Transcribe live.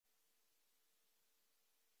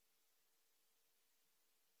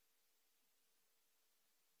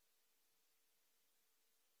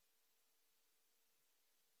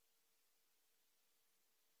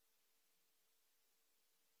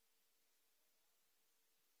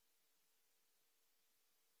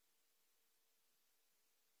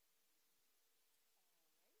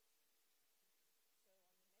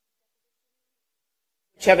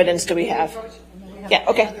Which evidence do we have? Yeah,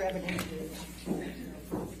 okay.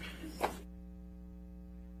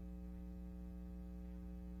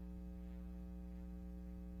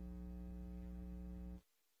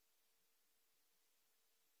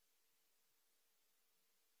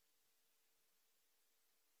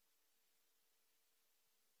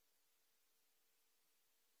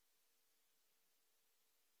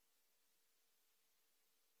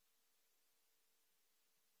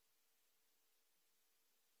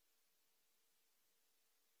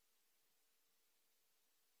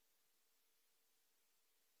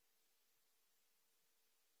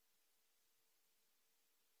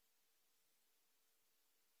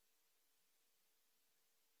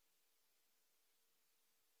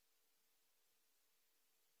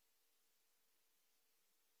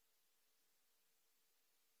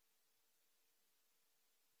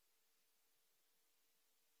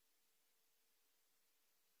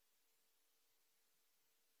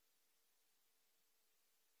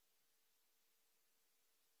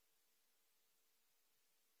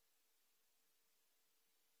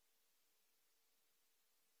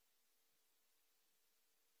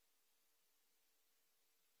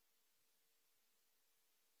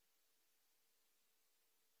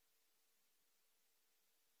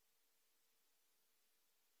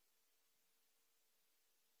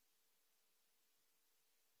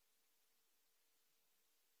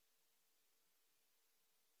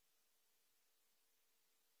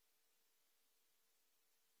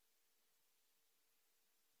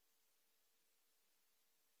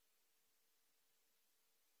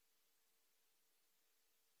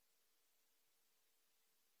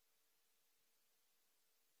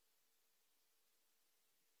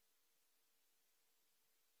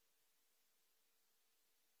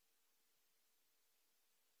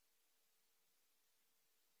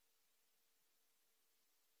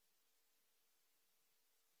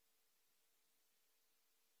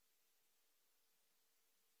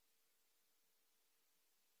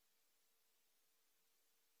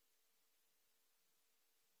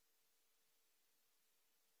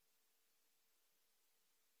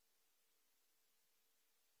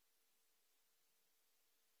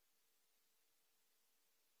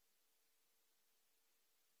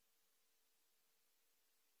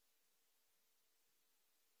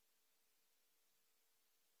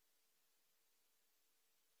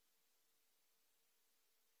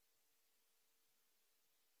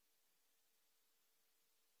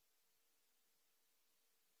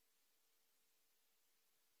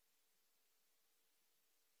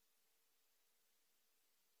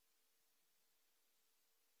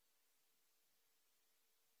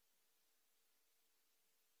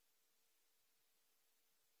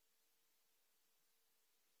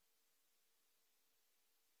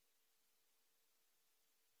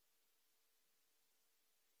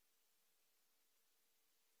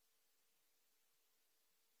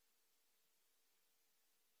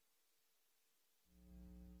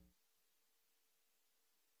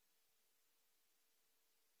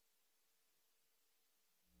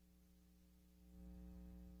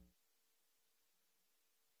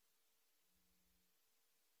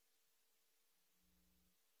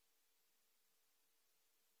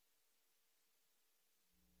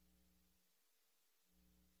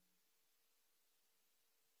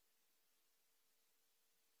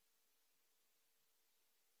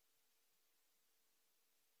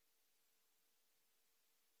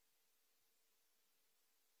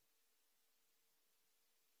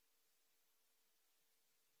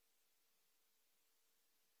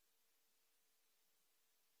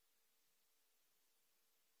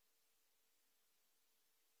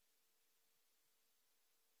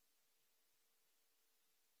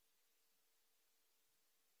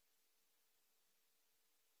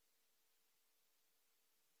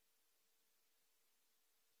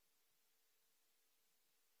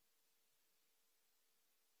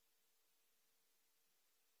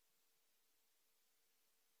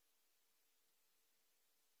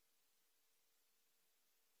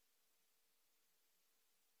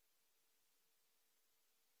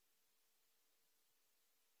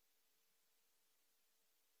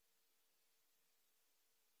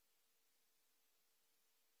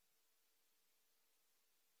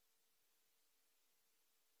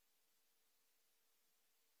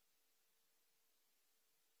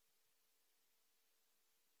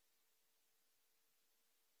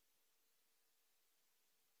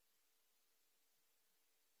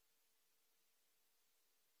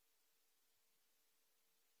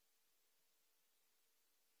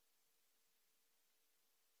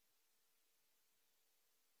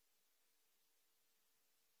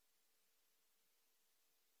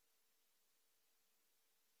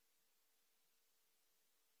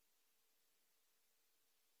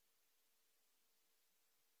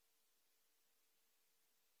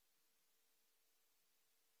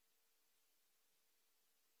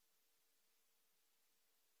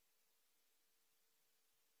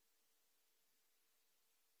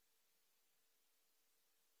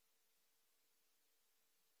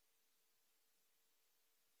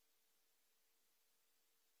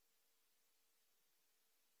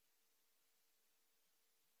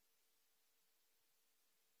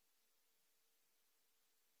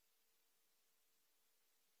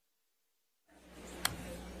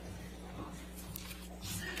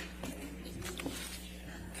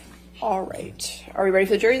 All right. Are we ready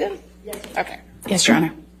for the jury then? Yes. Okay. Yes, Your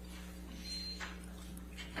Honor.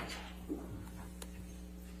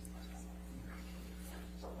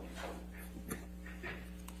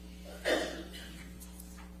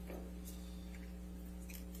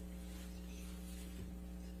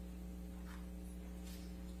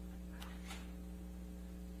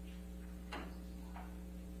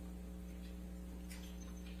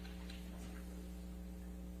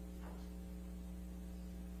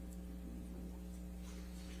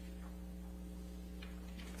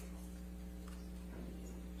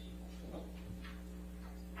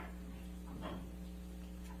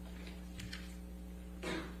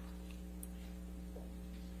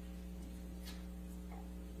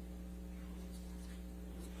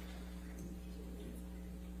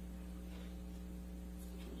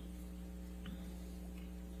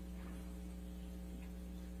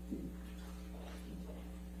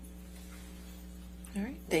 All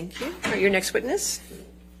right. Thank you. All right, your next witness.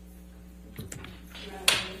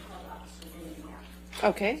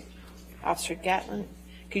 Okay. Officer Gatlin.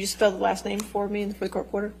 Could you spell the last name for me and for the court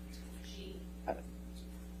reporter?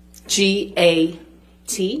 Gatlin.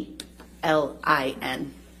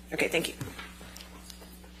 Okay. Thank you.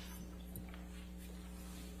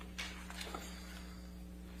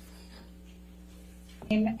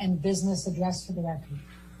 Name and business address for the record.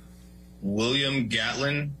 William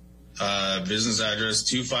Gatlin, business address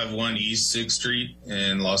 251 East 6th Street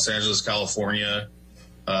in Los Angeles, California,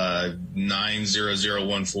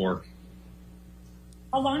 90014.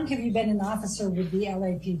 How long have you been an officer with the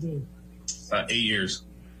LAPD? 8 years.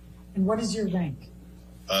 And what is your rank?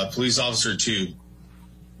 Police officer 2.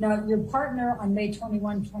 Now, your partner on May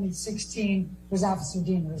 21, 2016 was Officer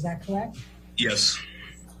Diener, is that correct? Yes.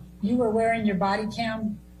 You were wearing your body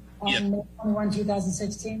cam on Yeah. May 21,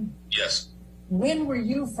 2016? Yes. When were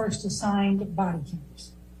you first assigned body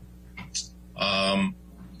cams?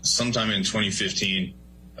 Sometime in 2015,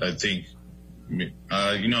 I think.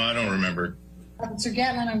 I don't remember. Officer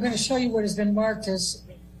Gatlin, I'm going to show you what has been marked as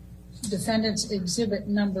Defendant's Exhibit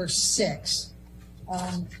number 6.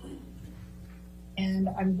 And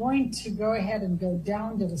I'm going to go ahead and go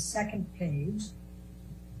down to the second page.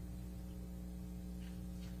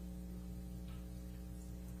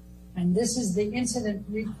 And this is the incident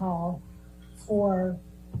recall for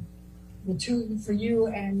you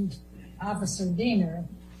and Officer Diener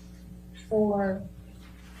for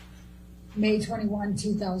May 21,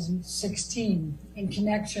 2016, in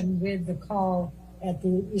connection with the call at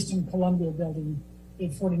the Eastern Columbia Building,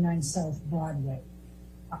 849 South Broadway.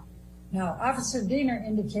 Now, Officer Diener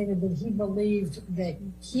indicated that he believed that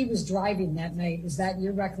he was driving that night. Is that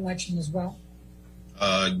your recollection as well?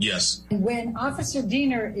 Yes. And when Officer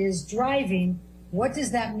Diener is driving, what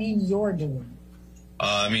does that mean you're doing?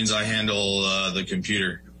 It means I handle the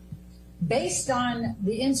computer. Based on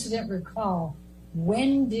the incident recall,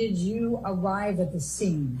 when did you arrive at the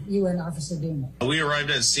scene, you and Officer Diener? We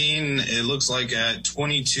arrived at scene, it looks like at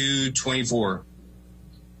 22:24.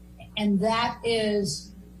 And that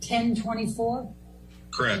is 10:24?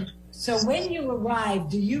 Correct. So when you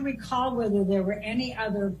arrived, do you recall whether there were any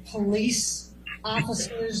other police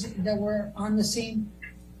officers that were on the scene?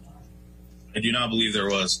 I do not believe there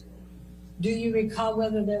was. Do you recall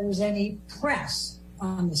whether there was any press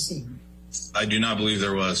on the scene? I do not believe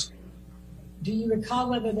there was. Do you recall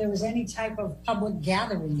whether there was any type of public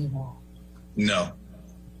gathering involved? No.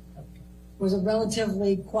 Was it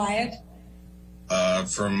relatively quiet?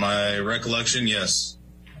 From my recollection, yes.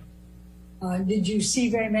 Did you see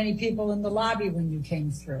very many people in the lobby when you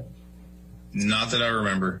came through? Not that I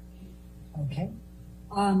remember. Okay.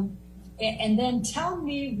 And then tell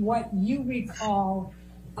me what you recall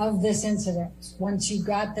of this incident once you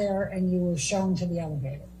got there and you were shown to the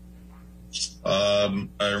elevator. I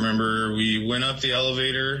remember we went up the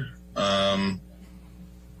elevator,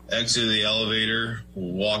 exited the elevator,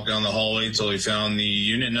 walked down the hallway till we found the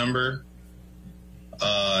unit number,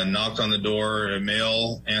 knocked on the door, a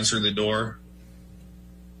male answered the door.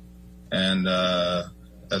 And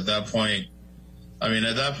at that point, I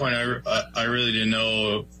really didn't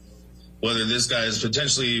know whether this guy is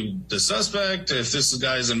potentially the suspect, if this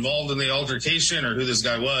guy is involved in the altercation, or who this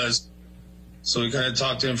guy was. So we kind of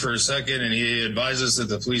talked to him for a second, and he advised us that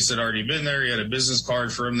the police had already been there. He had a business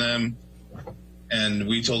card from them. And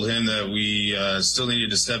we told him that we still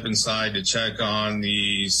needed to step inside to check on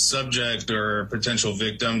the subject or potential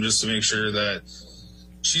victim, just to make sure that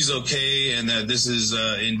she's okay and that this is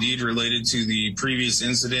indeed related to the previous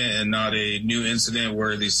incident and not a new incident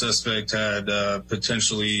where the suspect had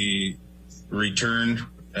potentially returned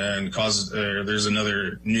and caused there's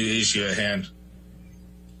another new issue at hand.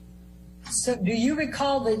 So do you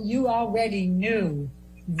recall that you already knew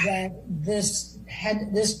that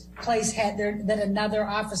that another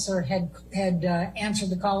officer had answered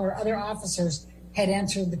the call, or other officers had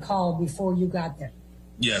answered the call before you got there?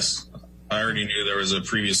 Yes, I already knew there was a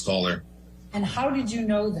previous caller. And how did you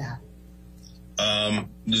know that?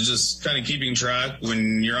 Just kind of keeping track.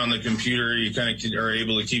 When you're on the computer, you kind of are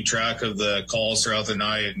able to keep track of the calls throughout the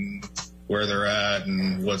night and where they're at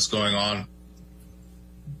and what's going on.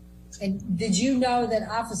 And did you know that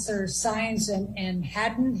Officer Sines and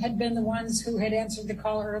Haddon had been the ones who had answered the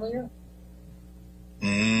call earlier?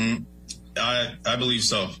 I believe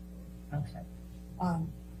so. Okay.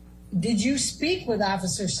 Did you speak with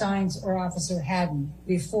Officer Sines or Officer Haddon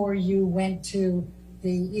before you went to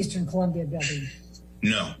the Eastern Columbia building?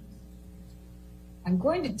 No. I'm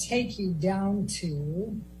going to take you down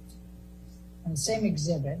to the same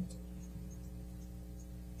exhibit,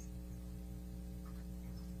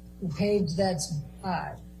 the page that's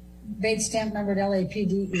Bates stamp numbered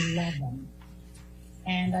LAPD 11.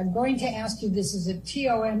 And I'm going to ask you, this is a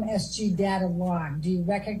TOMSG data log. Do you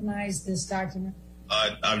recognize this document?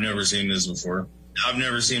 I've never seen this before. I've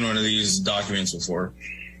never seen one of these documents before.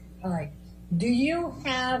 All right. Do you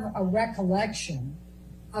have a recollection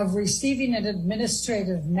of receiving an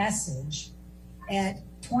administrative message at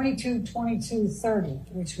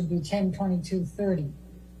 22:22:30, which would be 10:22:30,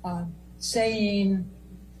 saying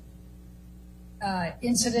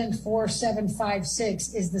incident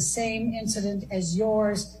 4756 is the same incident as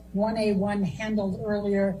yours, 1A1 handled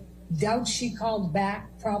earlier? Doubt she called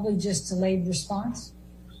back, probably just delayed response?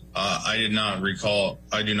 I do not recall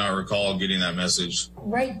getting that message.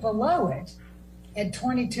 Right below it, at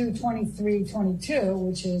 22:23:22,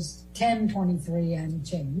 which is 10:23 and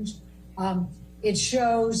change, it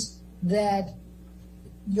shows that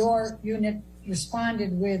your unit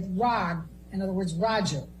responded with ROG, in other words,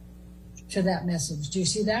 Roger, to that message. Do you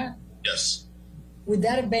see that? Yes. Would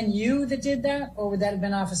that have been you that did that, or would that have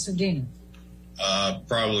been Officer Diener?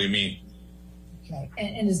 Probably me. Okay.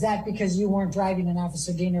 And is that because you weren't driving and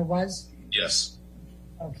Officer Diener was? Yes.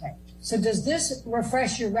 Okay. So does this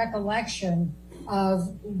refresh your recollection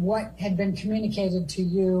of what had been communicated to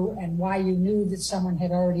you and why you knew that someone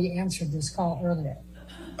had already answered this call earlier?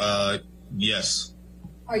 Yes.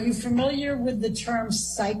 Are you familiar with the term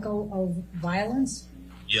cycle of violence?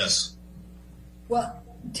 Yes. Well,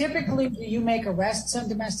 typically, do you make arrests on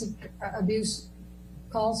domestic abuse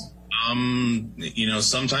calls?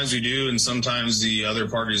 Sometimes we do, and sometimes the other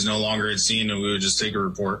party is no longer at scene, and we would just take a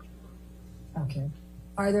report. Okay.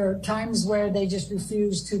 Are there times where they just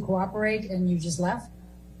refuse to cooperate and you just left?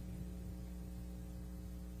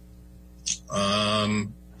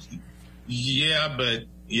 Yeah,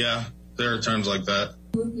 there are times like that.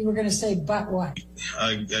 You were going to say, but what?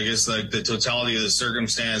 I guess like the totality of the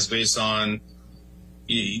circumstance based on,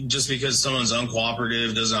 just because someone's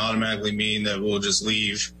uncooperative doesn't automatically mean that we'll just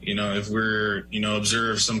leave. If we're,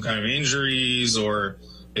 observe some kind of injuries, or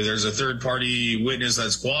if there's a third party witness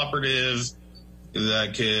that's cooperative,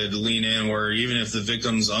 that could lean in, where even if the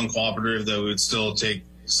victim's uncooperative, that would still take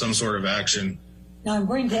some sort of action. Now I'm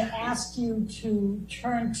going to ask you to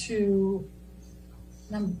turn to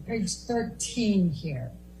page 13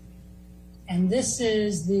 here. And this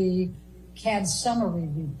is the CAD summary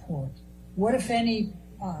report. What, if any,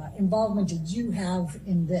 involvement did you have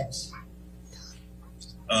in this?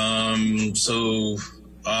 I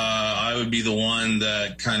would be the one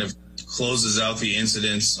that kind of closes out the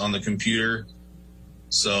incidents on the computer.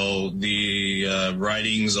 So the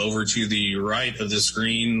writings over to the right of the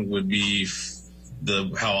screen would be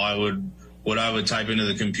what I would type into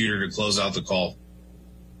the computer to close out the call.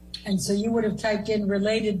 And so you would have typed in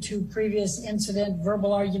related to previous incident,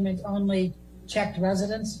 verbal argument only, checked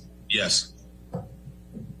residence? Yes.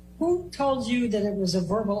 Who told you that it was a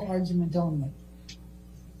verbal argument only?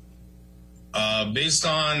 Based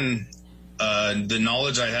on the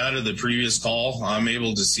knowledge I had of the previous call, I'm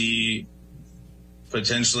able to see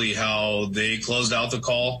potentially how they closed out the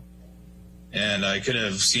call, and I could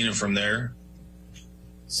have seen it from there.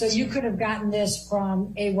 So you could have gotten this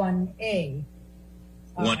from A1A.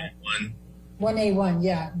 1A1. 1A1,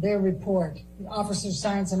 yeah, their report, Officer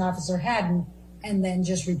Sines and Officer Haddon, and then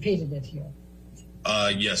just repeated it here.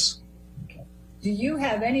 Yes. Okay. Do you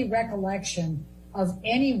have any recollection of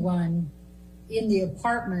anyone in the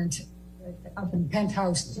apartment up in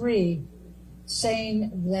Penthouse 3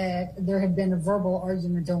 saying that there had been a verbal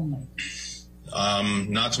argument only?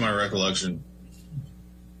 Not to my recollection.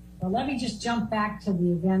 Well, let me just jump back to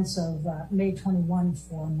the events of May 21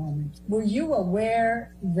 for a moment. Were you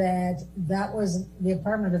aware that that was the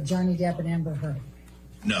apartment of Johnny Depp and Amber Heard?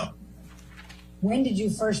 No. When did you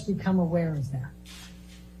first become aware of that?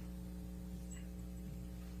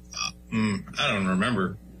 I don't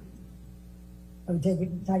remember. Are we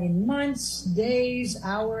talking months, days,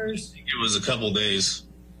 hours? It was a couple days.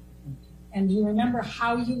 And do you remember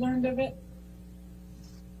how you learned of it?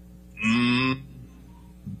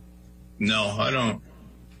 No, I don't.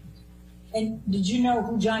 And did you know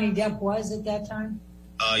who Johnny Depp was at that time?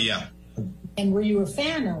 Yeah. And were you a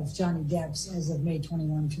fan of Johnny Depp's as of May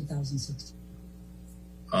 21, 2016?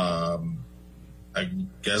 I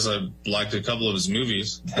guess I liked a couple of his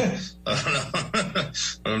movies. I don't know.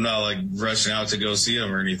 I'm not like rushing out to go see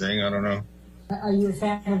him or anything. I don't know. Are you a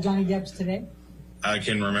fan of Johnny Depp's today? I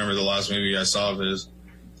can remember the last movie I saw of his.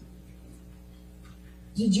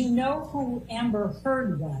 Did you know who Amber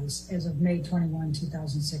Heard was as of May 21,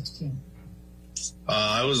 2016?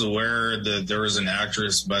 I was aware that there was an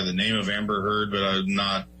actress by the name of Amber Heard, but I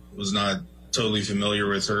was not totally familiar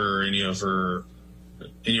with her or any of her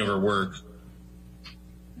work.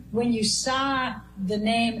 When you saw the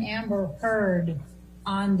name Amber Heard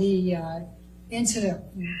on the incident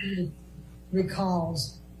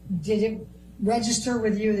recalls, did it register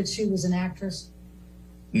with you that she was an actress?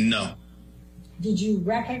 No. Did you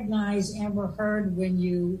recognize Amber Heard when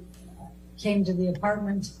you came to the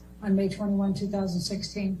apartment on May 21,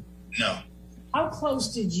 2016? No. How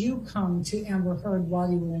close did you come to Amber Heard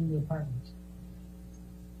while you were in the apartment?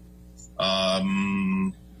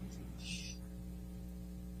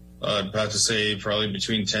 I'd have to say probably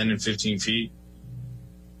between 10 and 15 feet.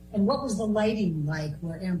 And what was the lighting like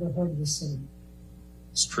where Amber Heard was sitting?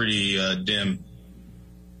 It's pretty dim.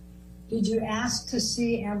 Did you ask to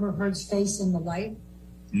see Amber Heard's face in the light?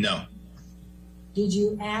 No. Did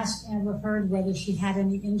you ask Amber Heard whether she had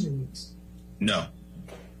any injuries? No.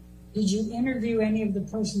 Did you interview any of the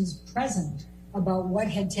persons present about what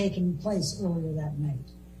had taken place earlier that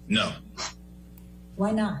night? No.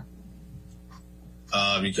 Why not?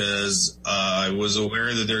 Because I was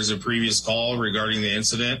aware that there's a previous call regarding the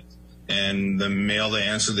incident, and the male that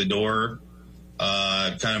answered the door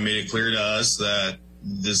kind of made it clear to us that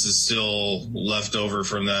this is still left over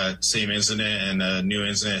from that same incident, and a new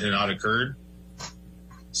incident had not occurred.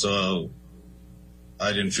 So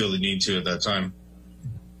I didn't feel the need to at that time.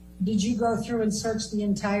 Did you go through and search the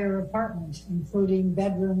entire apartment, including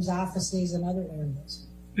bedrooms, offices, and other areas?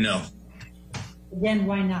 No. Again,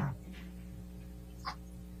 why not?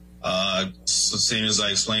 It's the same as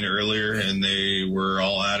I explained earlier, and they were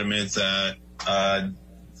all adamant that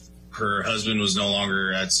her husband was no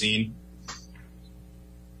longer at scene.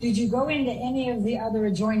 Did you go into any of the other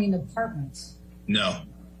adjoining apartments? No.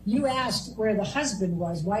 You asked where the husband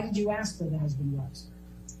was. Why did you ask where the husband was?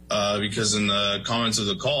 Because in the comments of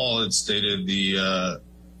the call, it stated the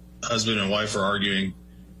husband and wife were arguing.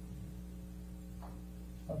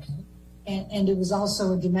 Okay. And it was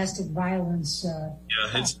also a domestic violence. Yeah,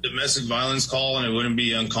 it's a domestic violence call, and it wouldn't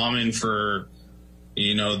be uncommon for,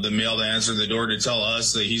 the male to answer the door to tell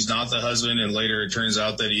us that he's not the husband, and later it turns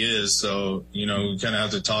out that he is. So, we kind of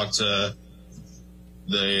have to talk to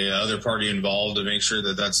the other party involved to make sure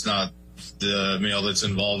that that's not the male that's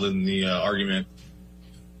involved in the argument.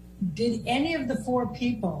 Did any of the four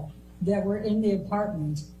people that were in the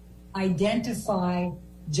apartment identify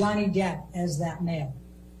Johnny Depp as that male?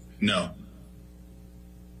 No.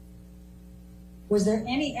 Was there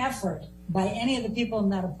any effort by any of the people in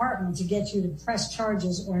that apartment to get you to press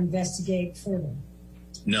charges or investigate further?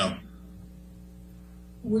 No.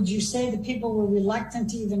 Would you say the people were reluctant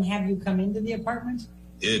to even have you come into the apartment?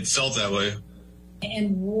 It felt that way.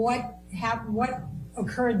 And what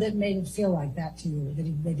occurred that made it feel like that to you?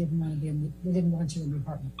 That they didn't want you in the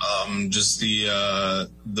apartment. Just the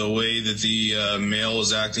way that the male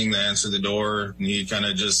was acting to answer the door. He kind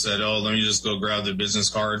of just said, "Oh, let me just go grab the business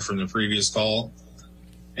card from the previous call."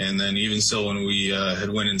 And then even still, when we had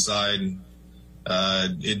went inside,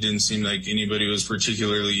 it didn't seem like anybody was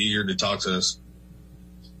particularly eager to talk to us.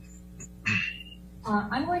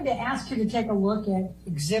 I'm going to ask you to take a look at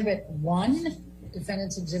Exhibit 1,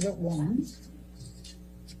 Defendant's Exhibit 1.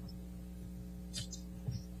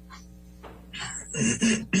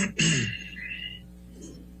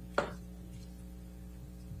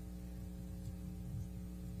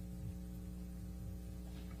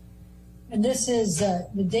 And this is the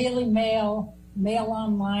Daily Mail, Mail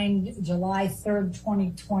Online, July 3rd,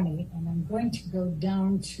 2020. And I'm going to go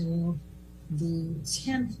down to the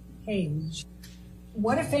 10th page.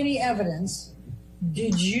 What, if any, evidence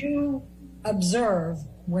did you observe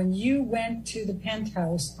when you went to the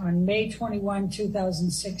Penthouse on May 21,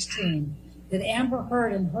 2016, that Amber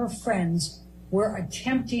Heard and her friends were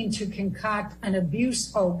attempting to concoct an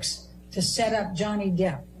abuse hoax to set up Johnny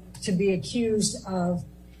Depp? to be accused of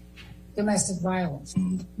domestic violence?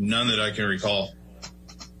 None that I can recall.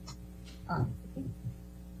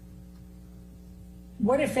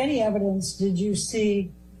 What, if any, evidence did you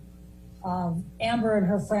see of Amber and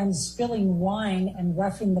her friends spilling wine and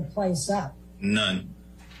roughing the place up? None.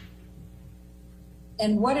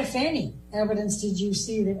 And what, if any, evidence did you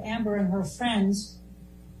see that Amber and her friends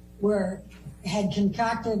had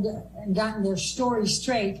concocted and gotten their story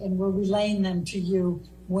straight and were relaying them to you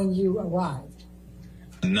when you arrived?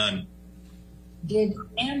 None. Did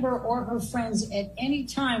Amber or her friends at any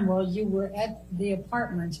time while you were at the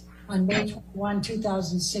apartment on May 21,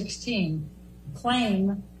 2016,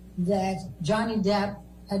 claim that Johnny Depp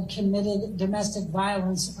had committed domestic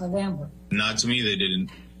violence of Amber? Not to me, they didn't.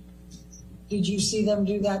 Did you see them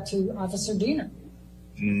do that to Officer Diener?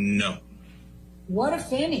 No. What,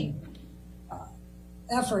 if any,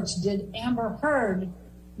 efforts did Amber Heard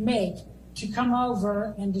make to come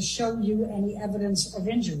over and to show you any evidence of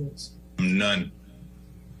injuries? None.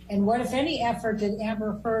 And what, if any, effort did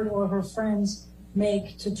Amber Heard or her friends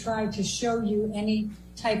make to try to show you any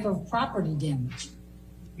type of property damage?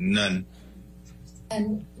 None.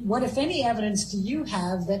 And what, if any, evidence do you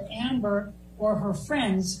have that Amber or her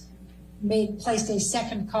friends placed a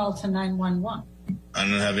second call to 911? I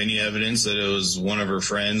don't have any evidence that it was one of her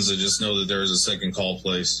friends. I just know that there was a second call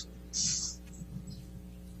placed.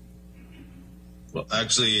 Well,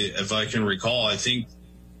 actually, if I can recall, I think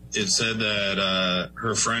it said that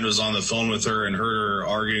her friend was on the phone with her and heard her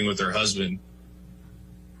arguing with her husband.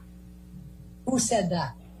 Who said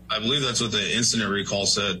that? I believe that's what the incident recall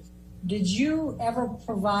said. Did you ever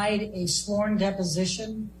provide a sworn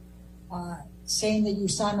deposition saying that you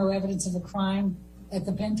saw no evidence of a crime at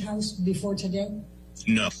the Penthouse before today?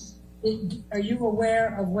 No. Are you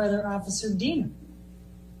aware of whether Officer Diener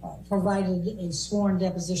provided a sworn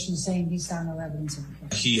deposition saying he saw no evidence of a crime?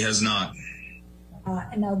 He has not.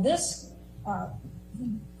 And now this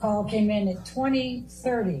call came in at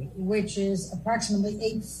 20:30, which is approximately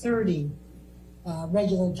 8:30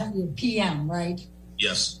 regular time, PM, right?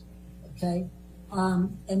 Yes. Okay.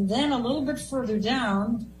 And then a little bit further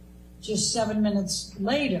down, just 7 minutes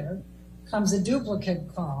later, comes a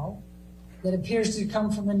duplicate call that appears to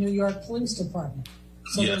come from the New York Police Department.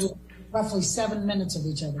 So Yes. there were roughly 7 minutes of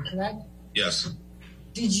each other, correct? Yes.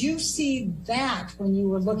 Did you see that when you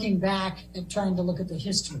were looking back at trying to look at the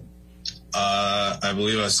history? I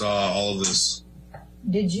believe I saw all of this.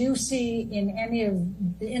 Did you see in any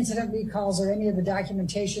of the incident recalls or any of the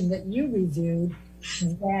documentation that you reviewed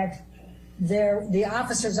that the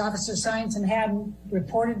officers, Officer Science and Haddon,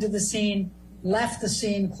 reported to the scene, left the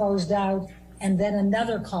scene, closed out, and then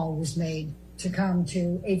another call was made to come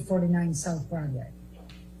to 849 South Broadway?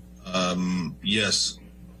 Yes.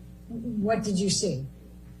 What did you see?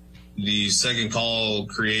 The second call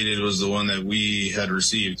created was the one that we had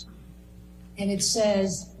received. And it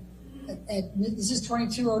says, this is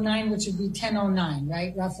 2209, which would be 1009,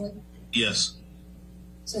 right, roughly? Yes.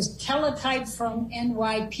 It says, teletype from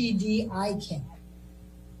NYPD ICAP.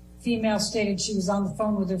 Female stated she was on the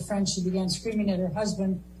phone with her friend. She began screaming at her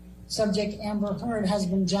husband. Subject, Amber Heard.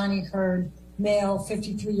 Husband, Johnny Heard. Male,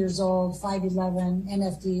 53 years old, 5'11",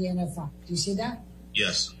 NFD, NFI. Do you see that?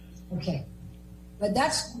 Yes. Okay. But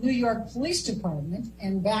that's New York Police Department.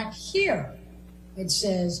 And back here, it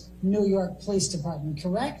says New York Police Department,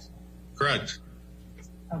 correct? Correct.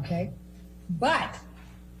 Okay. But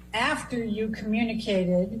after you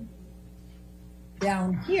communicated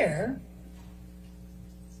down here,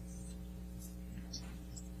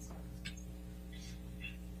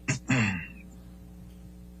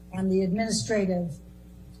 on the administrative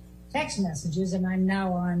text messages, and I'm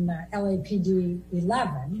now on LAPD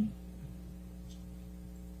 11,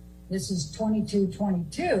 this is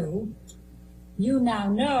 2222, you now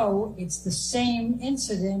know it's the same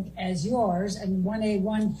incident as yours, and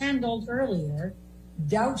 1A1 handled earlier.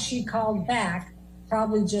 Doubt she called back,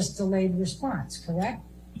 probably just delayed response, correct?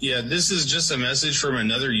 Yeah, this is just a message from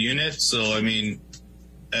another unit. So, I mean,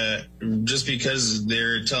 just because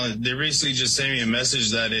they're basically just sending me a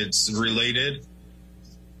message that it's related,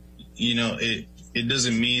 you know, it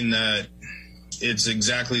doesn't mean that it's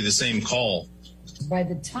exactly the same call. By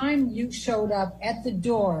the time you showed up at the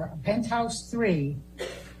door of Penthouse 3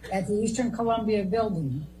 at the Eastern Columbia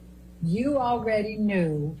building, you already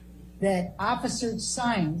knew that Officer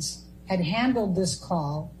Science had handled this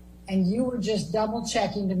call, and you were just double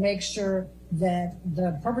checking to make sure that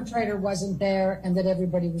the perpetrator wasn't there and that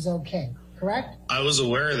everybody was okay, correct? I was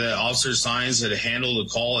aware that Officer Science had handled a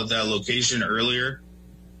call at that location earlier,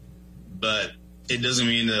 but it doesn't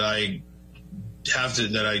mean that I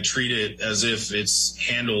treat it as if it's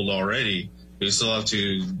handled already. We still have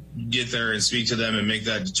to get there and speak to them and make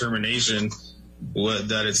that determination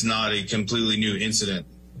that it's not a completely new incident.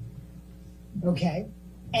 Okay.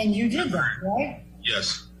 And you did that, right?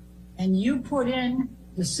 Yes. And you put in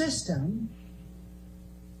the system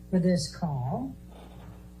for this call.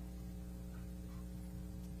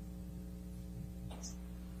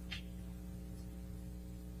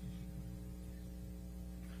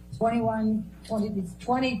 Twenty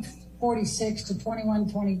 2046 to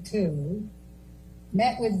 2122.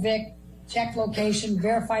 Met with Vic, checked location,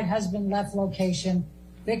 verified husband left location.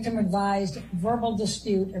 Victim advised verbal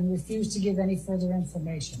dispute and refused to give any further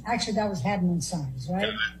information. Actually, that was Haddon and Sons, right?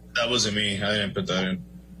 Yeah, that wasn't me. I didn't put that in.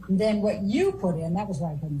 And then what you put in, that was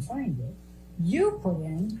why I couldn't find it. You put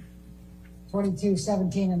in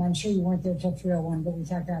 2217, and I'm sure you weren't there till 301, but we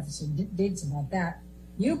talked after some dates about that.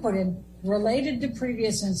 You put in related to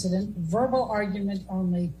previous incident, verbal argument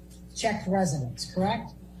only, checked residence,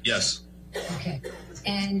 correct? Yes. Okay.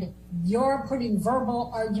 And your putting verbal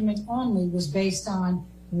argument only was based on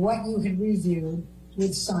what you had reviewed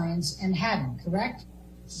with Science and Haddon, correct?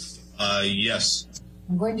 Yes.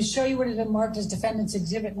 I'm going to show you what has been marked as defendant's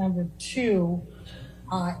exhibit number 2,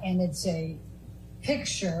 and it's a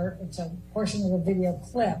picture, it's a portion of a video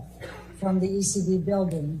clip from the ECB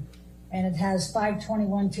building, and it has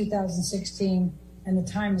 5/21/2016, and the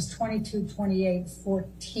time is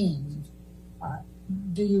 22/28/14.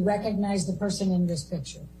 Do you recognize the person in this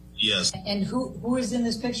picture? Yes. And who is in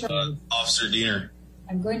this picture? Officer Diener.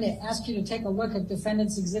 I'm going to ask you to take a look at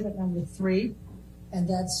defendant's exhibit number 3, and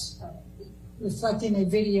that's reflecting a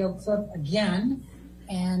video clip again,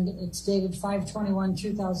 and it's dated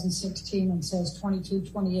 5/21/2016 and says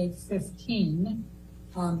 22/28/15.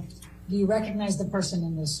 Do you recognize the person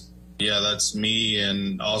in this? Yeah, that's me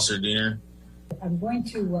and Officer Diener. I'm going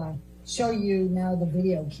to show you now the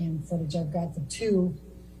video cam footage. I've got the 2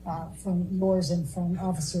 from yours and from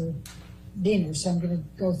Officer Diener, so I'm going to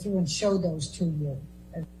go through and show those to you.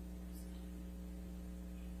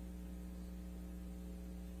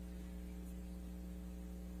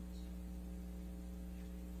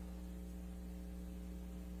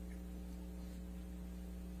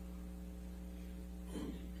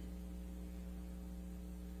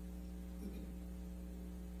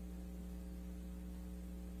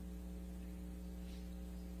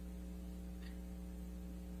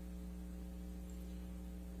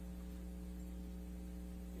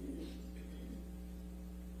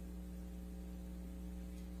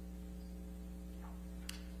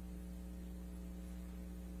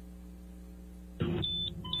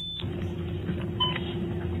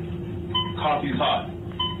 Coffee's hot.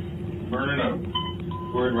 Burn it up.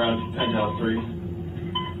 We're in round Penthouse 3.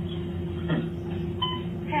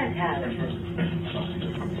 Penthouse.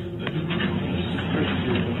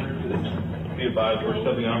 Be advised, we're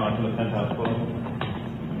stepping on onto the Penthouse floor.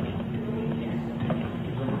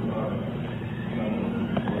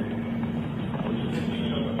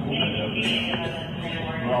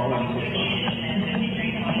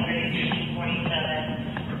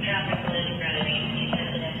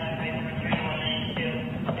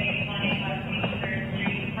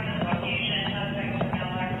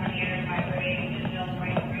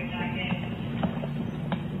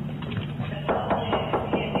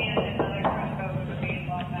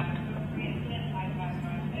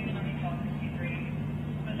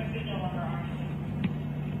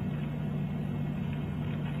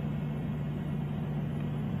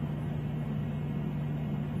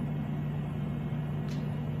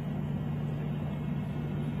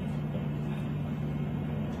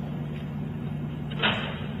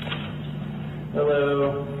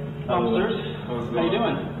 Hello. Officers, how you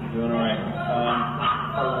doing? Doing all right.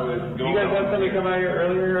 You guys had somebody come out here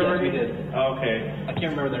earlier Yes, already? we did. Okay. I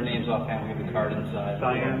can't remember their names offhand. We have the card inside.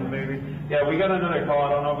 Cyan, maybe? Yeah, we got another call.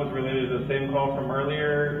 I don't know if it's related to the same call from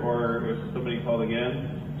earlier or if somebody called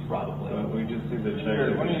again. Probably. We just need to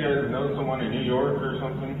check. One of you guys know someone in New York or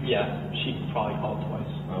something? Yeah, she probably called twice.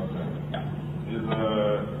 Okay. Yeah.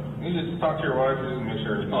 You just talk to your wife just to make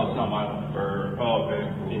sure. Oh, it's not my wife. Okay.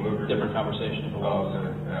 Whoever it Different is. conversation. Oh, okay.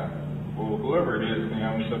 Yeah. Well, whoever it is, I'm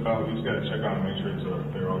gonna step out. We just gotta check on and make sure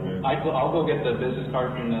they're all good. I'll go get the business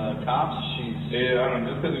card from the cops. Yeah, I don't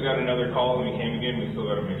know. Just because we got another call and we came again, we still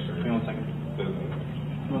gotta make sure. Give me 1 second. Business.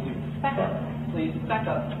 Back up. Please, back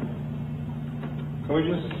up. Can we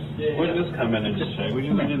just, we'll just come in and just check. We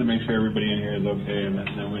just need to make sure everybody in here is okay and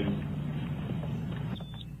then we.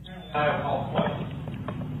 I have called twice.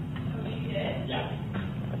 Yeah.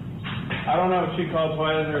 I don't know if she called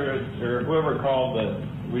twice or whoever called, but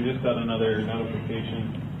we just got another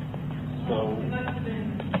notification. So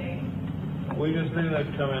we just need to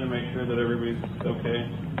come in and make sure that everybody's okay.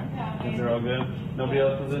 They're all good? Nobody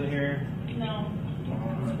else is in here? No.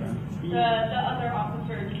 Okay. The other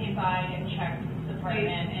officers came by and checked the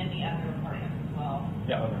apartment and the other apartment as well.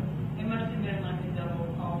 Yeah. It must have been like a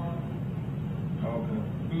double call. Okay.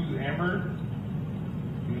 Who's Amber?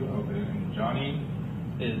 Okay. And Johnny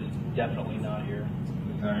Is definitely not here.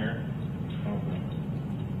 is not here? Okay.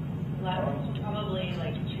 Left probably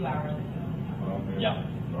like 2 hours ago. Okay. Yeah.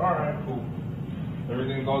 All right, cool.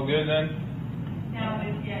 Everything's all good then? Now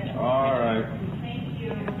it's good. All right. Thank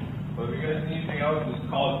you. Well, if you guys need anything else, just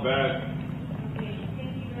call us back. Okay,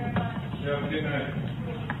 thank you very much. You have a good night.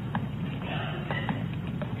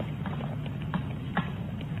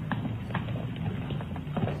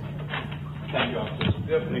 Thank you, officers.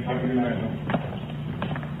 Yep, thank you. Have a good night.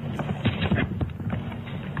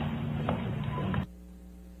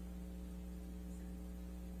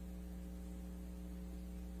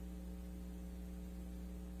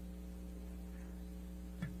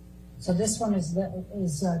 So this one is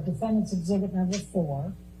defendant's exhibit number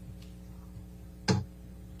 4.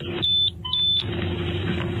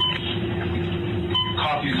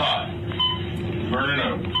 Coffee's hot. Burn it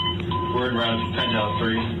up. Word around Penthouse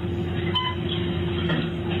 3.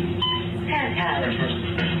 Penthouse.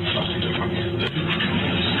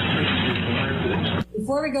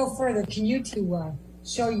 Before we go further, can you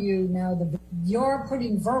show you now you're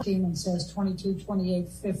putting verbatim and says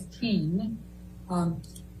 22/28/15.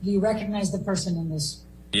 Do you recognize the person in this?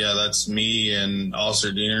 Yeah, that's me and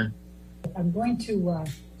Officer Diener. I'm going to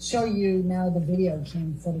show you now the video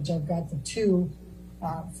cam footage. I've got the two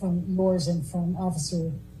from yours and from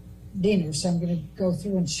Officer Diener, so I'm going to go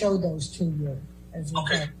through and show those to you as we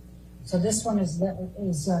Okay. go. So this one is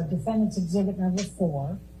defendant's exhibit number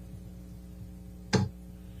 4.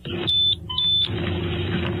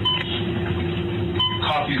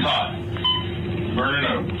 Coffee's hot. Burn it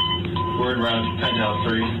up. Word around Penthouse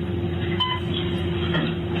 3.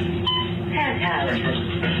 Penthouse.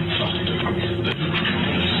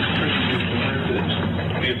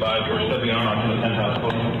 Be advised, we're stepping on onto the penthouse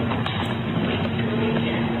floor.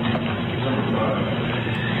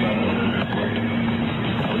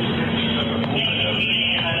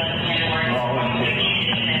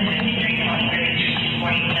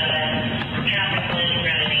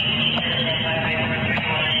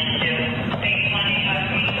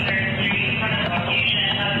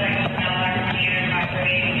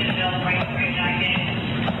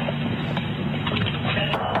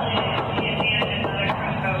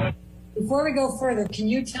 Before we go further, can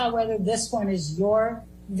you tell whether this one is your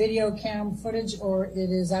video cam footage or it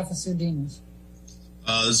is Officer Diener's?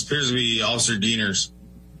 This appears to be Officer Diener's.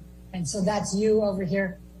 And so that's you over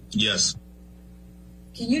here? Yes.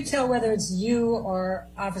 Can you tell whether it's you or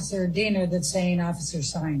Officer Diener that's saying Officer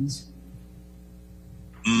Signs?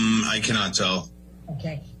 I cannot tell.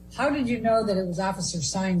 Okay. How did you know that it was Officer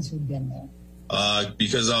Signs who'd been there?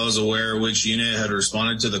 Because I was aware which unit had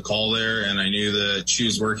responded to the call there, and I knew that she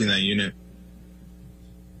was working that unit.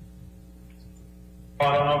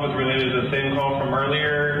 I don't know if it's related to the same call from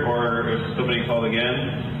earlier or if somebody called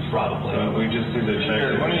again. Probably. We just need to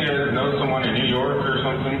check. One of you guys know someone in New York or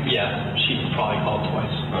something? Yeah, she probably called twice.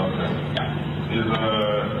 Okay.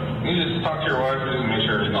 Yeah. You just talk to your wife just to make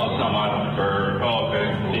sure it's No, it's not my wife.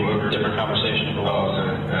 Okay. Whoever. Different conversation. Oh, okay.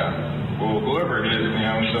 Yeah. Well, whoever it is,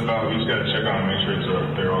 step out. We just gotta check on them, make sure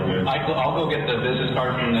they're all good. I'll go get the business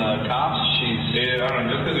card from the cops. Yeah, I don't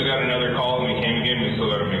know. Just because we got another call and we came again, we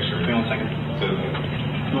still gotta make sure. Give me 1 second.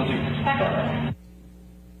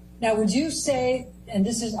 Now, would you say, and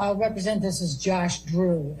I'll represent this as Josh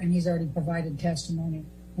Drew, and he's already provided testimony.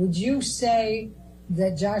 Would you say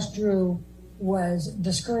that Josh Drew was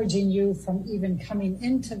discouraging you from even coming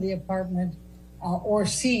into the apartment or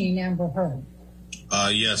seeing Amber Heard?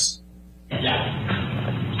 Yes.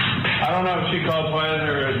 I don't know if she called twice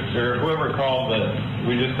or whoever called, but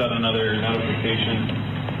we just got another notification.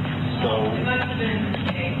 So It must have been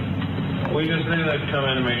today. we just need to come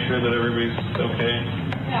in and make sure that everybody's okay.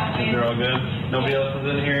 Yeah, They're all good. Nobody else is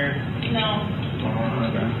in here. No.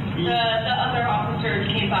 The other officers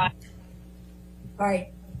came by. All right.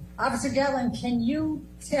 Officer Gatlin, can you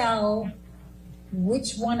tell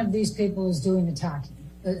which one of these people is doing the talking,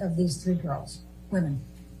 of these 3 girls, women?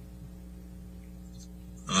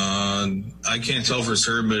 I can't tell for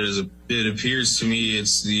sure, but it appears to me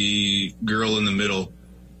it's the girl in the middle.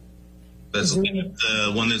 That's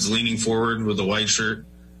the one that's leaning forward with the white shirt.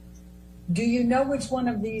 Do you know which one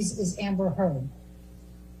of these is Amber Heard?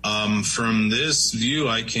 From this view,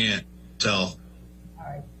 I can't tell. All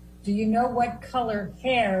right. Do you know what color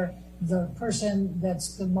hair the person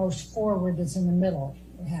that's the most forward, that's in the middle,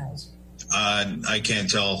 has? I can't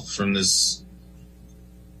tell from this.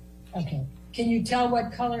 Okay. Can you tell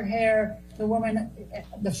what color hair the woman,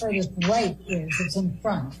 the furthest right is? It's in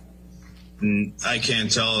front. I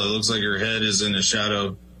can't tell. It looks like her head is in a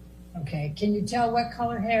shadow. Okay. Can you tell what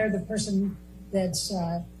color hair the person that's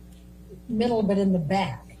middle but in the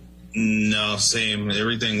back? No, same.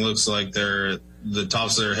 Everything looks like the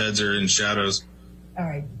tops of their heads are in shadows. All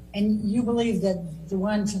right. And you believe that the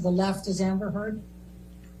one to the left is Amber Heard?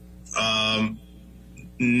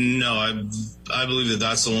 No, I believe that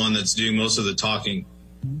that's the one that's doing most of the talking.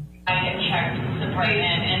 I had checked the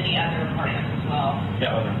apartment and the other apartment as well.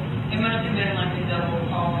 Yeah, okay. It must have been like a double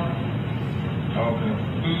call. Okay.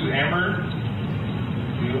 Who's Amber?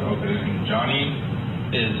 Okay. And Johnny?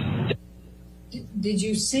 Is Did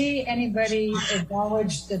you see anybody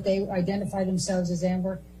acknowledge that they identify themselves as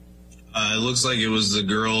Amber? It looks like it was the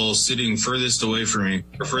girl sitting furthest away from me,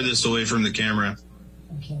 or furthest away from the camera.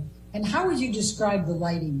 Okay. And how would you describe the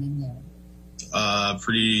lighting in there?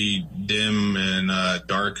 Pretty dim and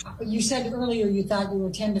dark. You said earlier you thought you were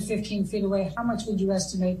 10 to 15 feet away. How much would you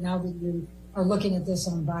estimate now that you are looking at this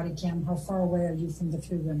on body cam? How far away are you from the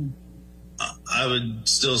three women? I would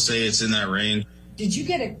still say it's in that range. Did you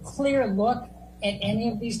get a clear look at any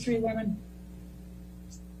of these three women?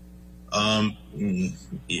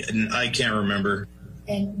 I can't remember.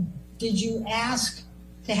 And did you ask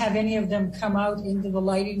to have any of them come out into the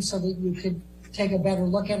lighting so that you could take a better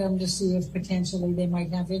look at them to see if potentially they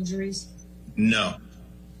might have injuries? No.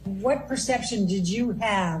 What perception did you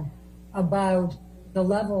have about the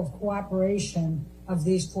level of cooperation of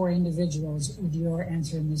these four individuals with your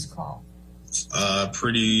answering this call?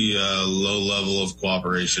 Pretty low level of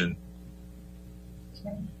cooperation.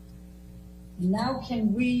 Okay. Now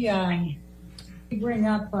can we bring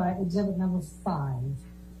up exhibit number 5?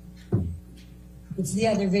 It's the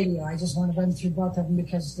other video. I just want to run through both of them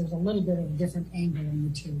because there's a little bit of a different angle in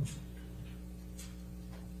the two.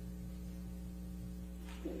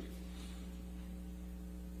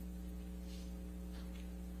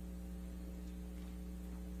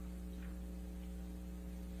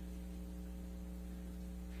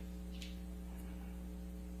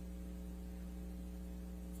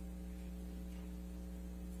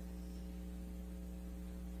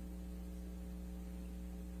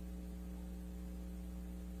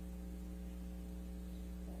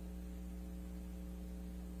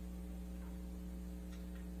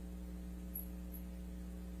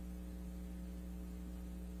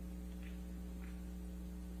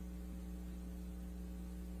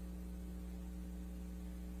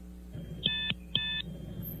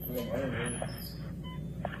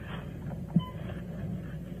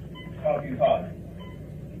 Coffee hot.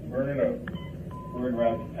 Burn it up. We're in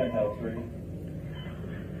around Penthouse, right?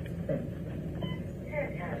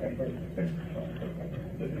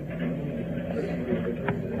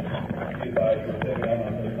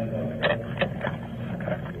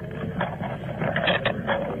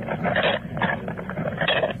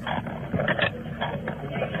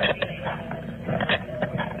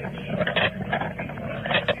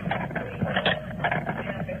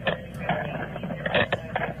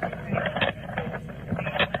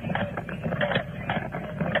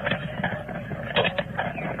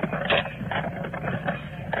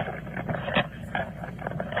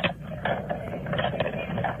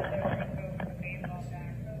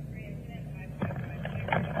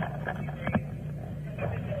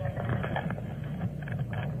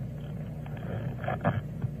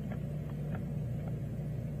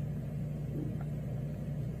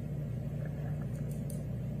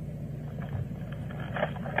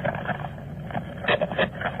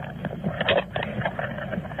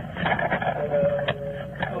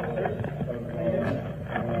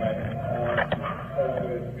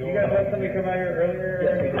 Somebody come out here earlier?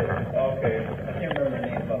 Yes, we did. Okay. I can't remember the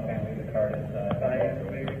name of family. The card is Diane,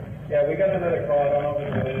 maybe? Yeah, we got another call. I don't know if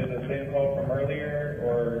it's related to the same call from earlier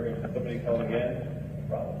or if somebody called again.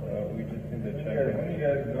 probably. We just need to check. One of you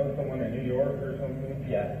guys know someone in New York or something?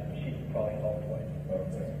 Yeah, she probably called twice.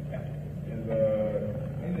 Okay. Yeah. Is,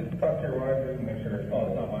 you just talk to your wife and make sure.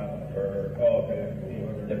 Oh, it's not my wife. Okay.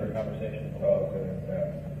 Different conversation. Oh, okay,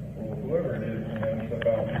 yeah. Well, whoever it is, step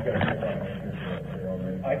out. You gotta check on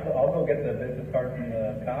it. I'll go get the business card from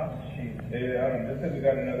the cops. Yeah, I don't know. This says we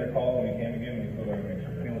got another call and we came again. We still gotta make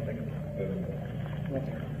sure.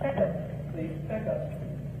 Back up. Please, back up.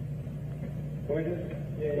 We'll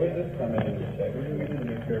just come in and just check. We need to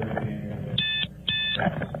make sure everything is.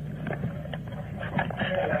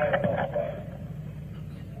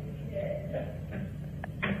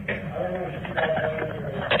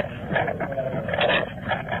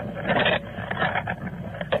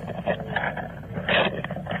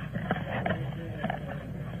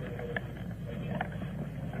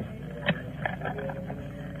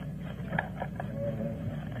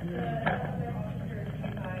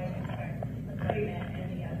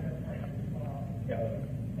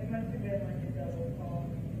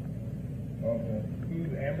 Okay.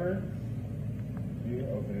 Who's Amber? You?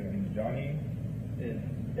 Okay. And Johnny? Is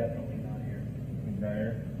definitely not here. He's not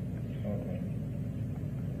here? Okay.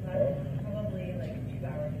 Probably like 2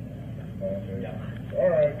 hours. Okay. Yeah. All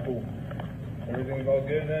right, cool. Everything's all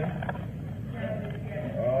good then?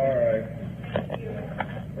 All right.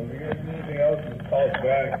 Well, if you guys need anything else, just call us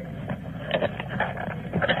back.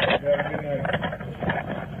 Have a good night.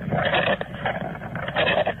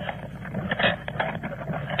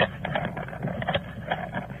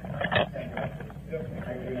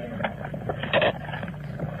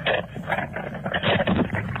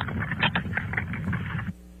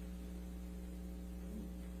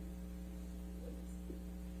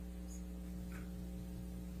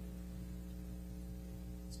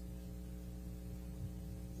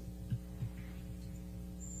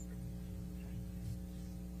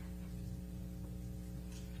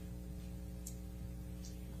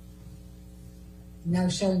 Now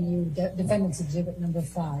showing you defendant's exhibit number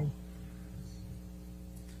 5.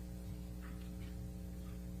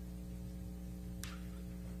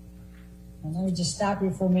 And let me just stop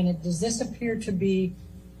you for a minute. Does this appear to be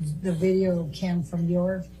the video cam from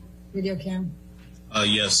your video cam?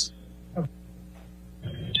 Yes. Well,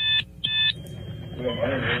 my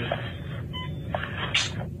name is...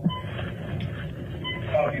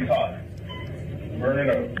 Coffee hot. Burn it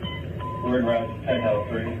up. We're in round Penthouse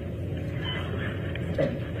 3.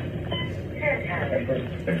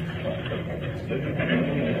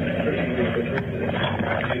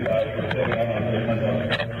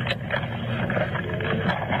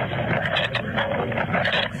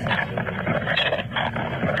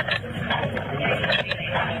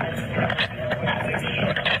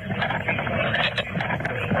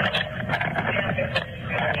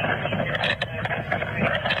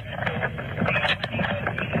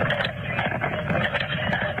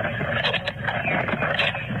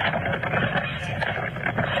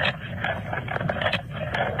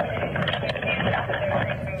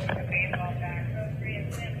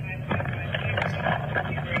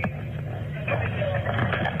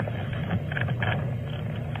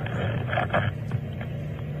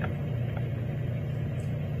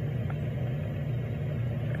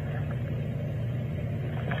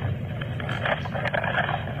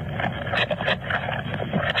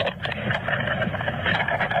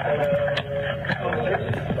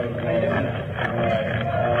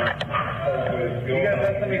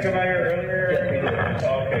 Come out here earlier? Yes, we did.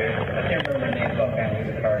 Okay. I can't remember the names offhand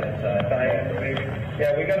of the card. It's Diane, maybe?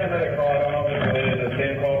 Yeah, we got another call. I don't know if it's related to the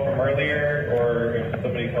same call from earlier or if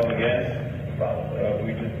somebody called again. probably.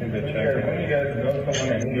 We just need to check. When you guys know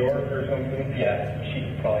someone in New York or something? Yeah,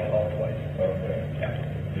 she probably called twice. Okay. Yeah.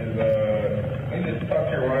 Is, can you just talk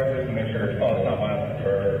to your wife just to make sure? Oh, it's not my wife.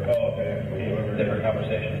 Okay. Whoever. Different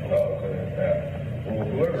conversation. Oh, okay. Yeah. Well,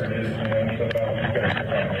 whoever it is, you know, so about you guys are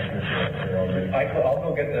trying to make sure they're all good. I'll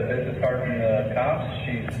go get the business card from the cops.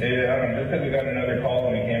 Yeah, I don't know. Just because we got another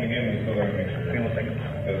call and we came again, we still gotta make sure. Hang on a second.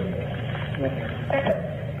 Back up.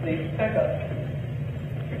 Please, back up.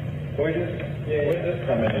 We just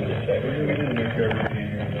come in and just check. We need to make sure everything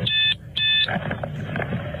is. I don't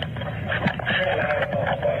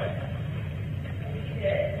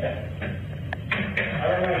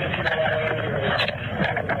know.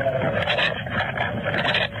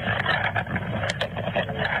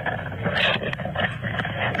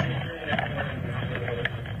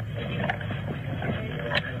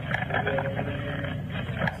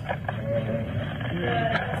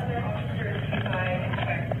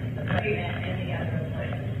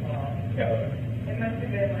 It must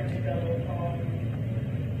have been like a double call.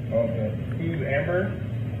 Okay. Who's Amber?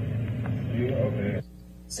 You? Okay.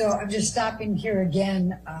 So I'm just stopping here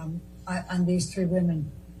again on these three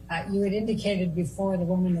women. You had indicated before the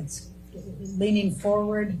woman that's leaning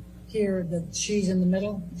forward here that she's in the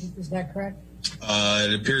middle. Is that correct?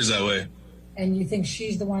 It appears that way. And you think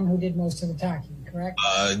she's the one who did most of the talking, correct?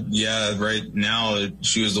 Yeah, right now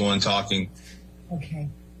she was the one talking. Okay.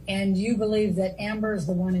 And you believe that Amber is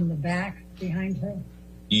the one in the back behind her?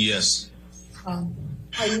 Yes. Are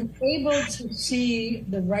you able to see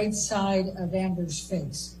the right side of Amber's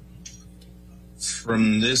face?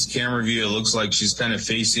 From this camera view, it looks like she's kind of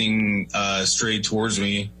facing straight towards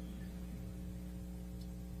me.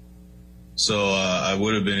 So I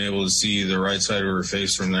would have been able to see the right side of her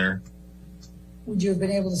face from there. Would you have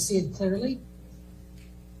been able to see it clearly?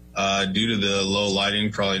 Due to the low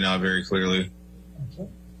lighting, probably not very clearly. Okay.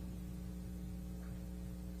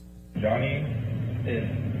 Johnny Is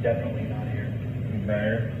definitely not here. is not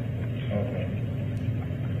here. Okay.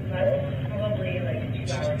 Probably like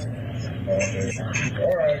 2 hours. Okay.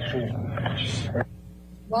 All right. Cool.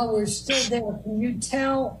 While we're still there, can you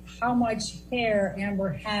tell how much hair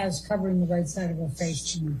Amber has covering the right side of her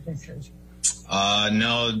face in the pictures?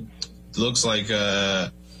 No, it looks like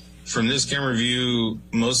from this camera view,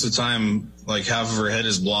 most of the time, like half of her head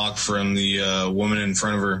is blocked from the woman in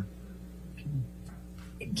front of her.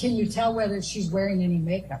 Can you tell whether she's wearing any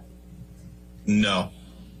makeup? No.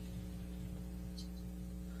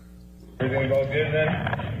 Everything go good then?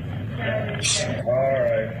 All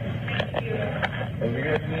right. If you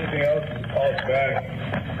guys need anything else, just call us back.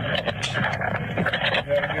 Have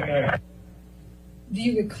a good night. Do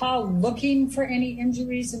you recall looking for any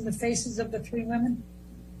injuries in the faces of the three women?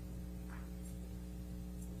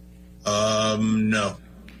 No.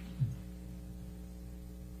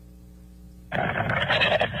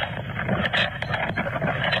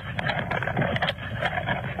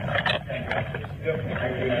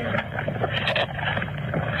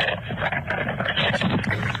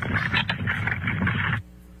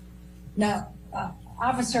 Now,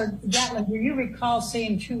 Officer Gatlin, do you recall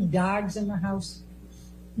seeing two dogs in the house?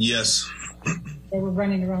 Yes. They were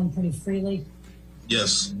running around pretty freely.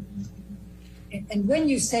 Yes. And when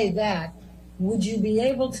you say that, would you be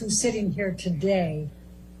able to, sitting here today,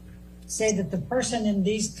 say that the person in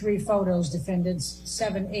these three photos, defendants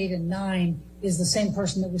 7, 8, and 9, is the same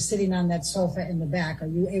person that was sitting on that sofa in the back? Are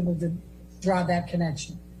you able to draw that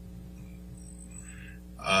connection?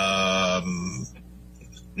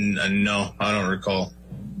 No, I don't recall.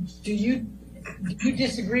 Do you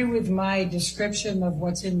disagree with my description of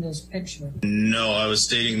what's in this picture? No, I was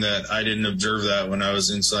stating that I didn't observe that when I was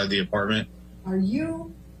inside the apartment. Are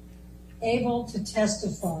you able to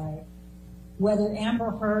testify whether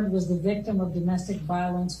Amber Heard was the victim of domestic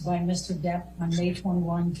violence by Mr. Depp on May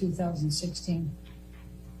 21, 2016?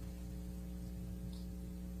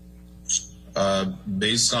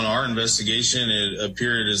 Based on our investigation, it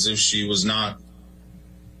appeared as if she was not.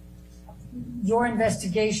 Your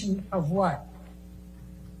investigation of what?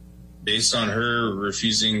 Based on her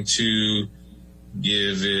refusing to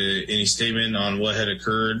give any statement on what had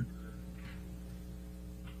occurred.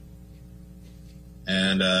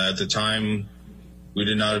 And at the time, we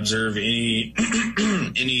did not observe any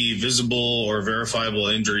any visible or verifiable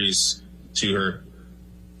injuries to her.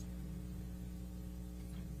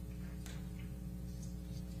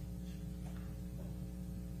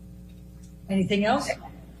 Anything else?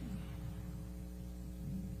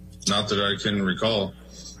 Not that I can recall.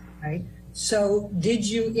 Right. So did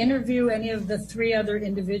you interview any of the three other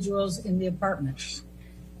individuals in the apartment?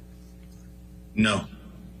 No.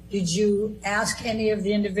 Did you ask any of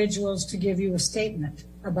the individuals to give you a statement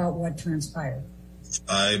about what transpired?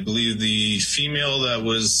 I believe the female that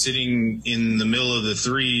was sitting in the middle of the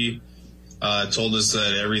three told us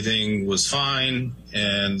that everything was fine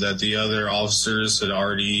and that the other officers had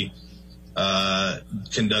already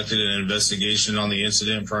conducted an investigation on the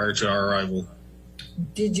incident prior to our arrival.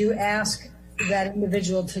 Did you ask that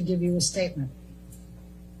individual to give you a statement?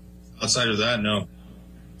 Outside of that, no.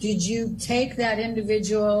 Did you take that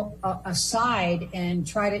individual aside and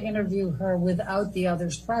try to interview her without the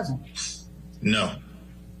others present? No.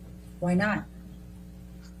 Why not?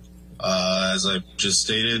 As I just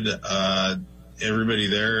stated, everybody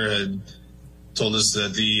there had told us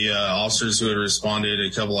that the officers who had responded a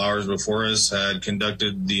couple hours before us had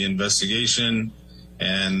conducted the investigation,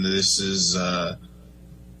 and this is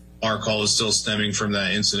our call is still stemming from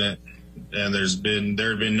that incident, and there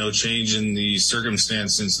had been no change in the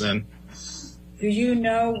circumstance since then. Do you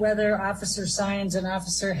know whether Officer Sines and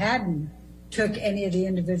Officer Haddon took any of the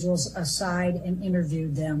individuals aside and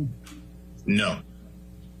interviewed them? No.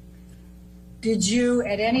 Did you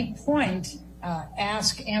at any point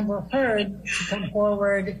ask Amber Heard to come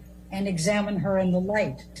forward and examine her in the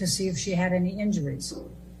light to see if she had any injuries?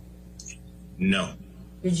 No.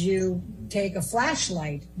 Did you take a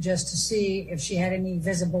flashlight just to see if she had any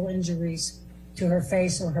visible injuries to her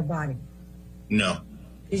face or her body? No.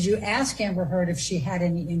 Did you ask Amber Heard if she had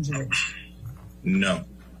any injuries? No.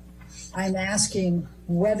 I'm asking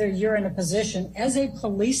whether you're in a position as a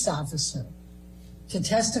police officer to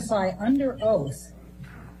testify under oath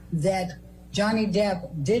that Johnny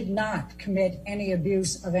Depp did not commit any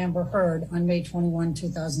abuse of Amber Heard on May 21,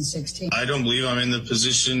 2016. I don't believe I'm in the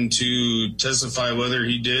position to testify whether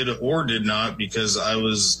he did or did not, because I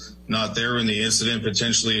was not there when the incident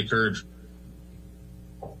potentially occurred.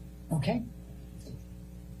 Okay.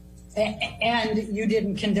 And you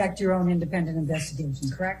didn't conduct your own independent investigation,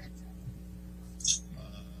 correct?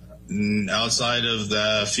 Outside of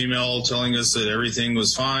the female telling us that everything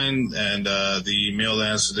was fine, and the male that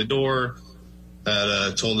answered the door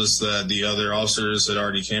that told us that the other officers had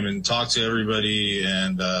already came and talked to everybody,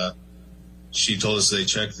 and she told us they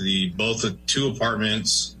checked both the 2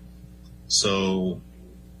 apartments. So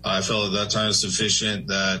I felt at that time sufficient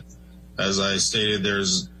that, as I stated,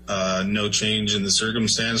 there's no change in the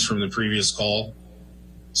circumstance from the previous call.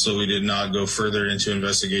 So we did not go further into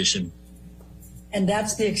investigation. And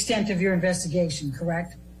that's the extent of your investigation,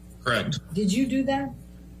 correct? Correct. Did you do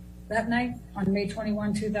that night on May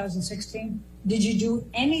 21, 2016? Did you do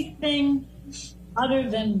anything other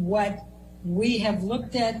than what we have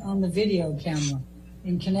looked at on the video camera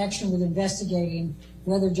in connection with investigating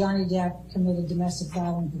whether Johnny Depp committed domestic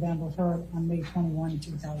violence with Amber Heard on May 21,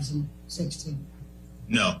 2016?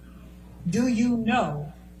 No. Do you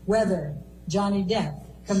know whether Johnny Depp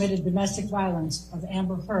committed domestic violence of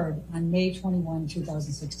Amber Heard on May 21,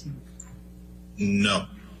 2016? No.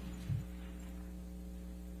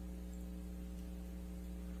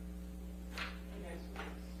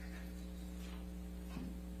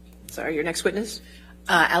 Sorry, your next witness?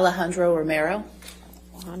 Alejandro Romero.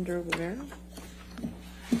 Alejandro Romero.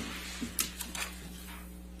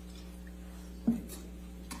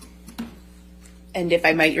 And if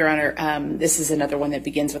I might, Your Honor, this is another one that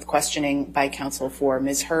begins with questioning by counsel for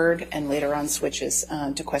Ms. Heard and later on switches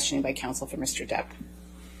to questioning by counsel for Mr. Depp.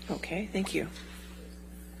 Okay, thank you.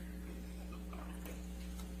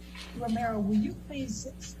 Romero, will you please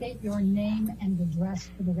state your name and address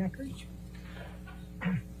for the record?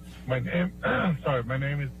 My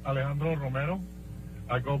name is Alejandro Romero.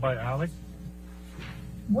 I go by Alex.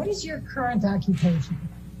 What is your current occupation?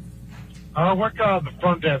 I work at the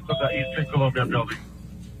front desk of the Eastern Columbia building.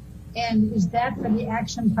 And is that for the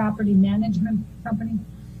Action Property Management Company?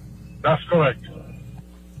 That's correct.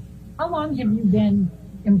 How long have you been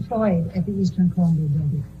employed at the Eastern Columbia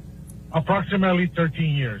building? Approximately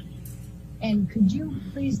 13 years. And could you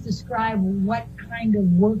please describe what kind of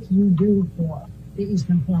work you do for the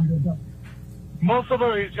Eastern Columbia building? Most of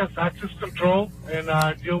it is just access control, and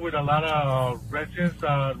I deal with a lot of residents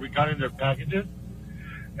regarding their packages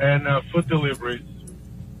and food deliveries.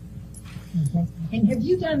 Okay. And have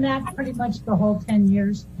you done that pretty much the whole 10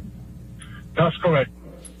 years? That's correct.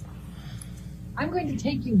 I'm going to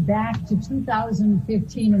take you back to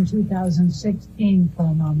 2015 and 2016 for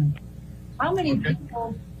a moment. How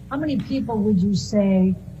many people would you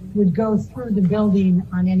say would go through the building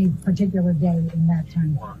on any particular day in that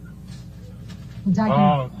time? I'm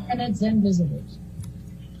talking tenants and visitors.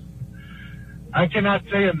 I cannot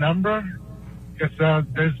say a number because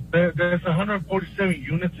there's 147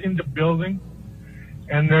 units in the building,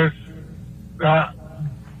 and there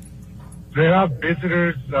are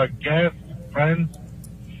visitors, guests, friends.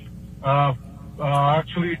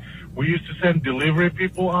 Actually, we used to send delivery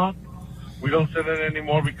people out. We don't send it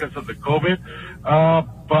anymore because of the COVID.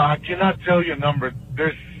 But I cannot tell you a number.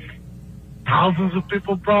 There's thousands of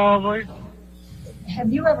people probably.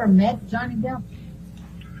 Have you ever met Johnny Depp?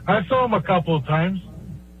 I saw him a couple of times.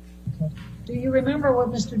 Okay. Do you remember what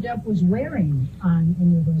Mr. Depp was wearing on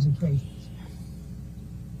any of those occasions?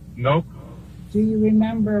 Nope. Do you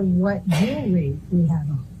remember what jewelry he had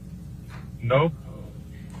on? Nope.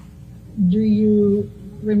 Do you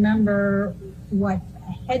remember what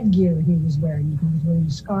headgear he was wearing? If he was wearing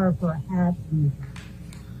a scarf or a hat?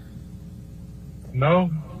 No.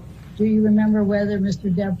 Do you remember whether Mr.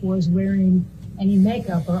 Depp was wearing any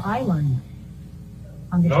makeup or eyeliner?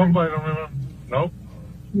 On the Nope, time? I don't remember. Nope.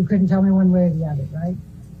 You couldn't tell me one way or the other, right?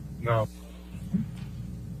 No.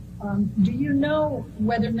 Do you know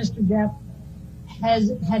whether Mr. Depp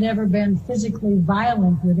had ever been physically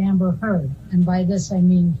violent with Amber Heard? And by this I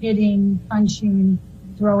mean hitting, punching,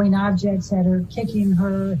 throwing objects at her, kicking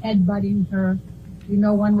her, headbutting her. Do you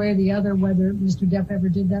know one way or the other whether Mr. Depp ever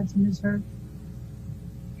did that to Ms. Heard?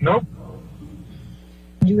 Nope.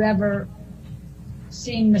 Have you ever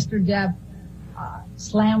seen Mr. Depp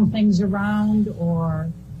slam things around or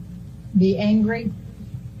be angry?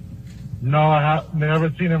 No, I have never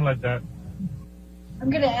seen him like that. I'm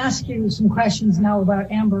going to ask you some questions now about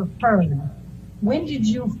Amber Heard. When did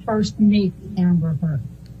you first meet Amber Heard?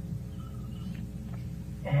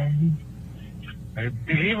 I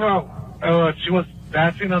believe she was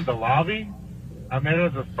dancing on the lobby. I met her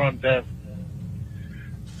at the front desk.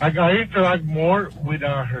 I interact more with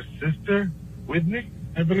her sister, Whitney,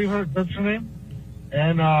 I believe that's her name,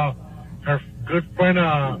 and her good friend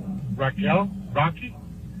Rocky.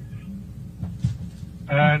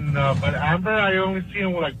 And but Amber, I only see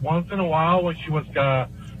him like once in a while when she was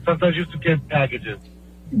sometimes used to get packages.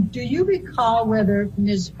 Do you recall whether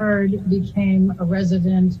Ms. Heard became a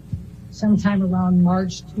resident sometime around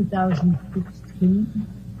March 2016?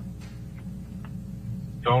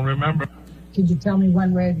 Don't remember. Could you tell me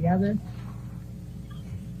one way or the other?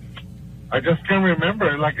 I just can't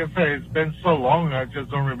remember. Like I said, it's been so long, I just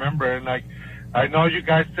don't remember. And like, I know you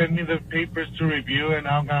guys sent me the papers to review, and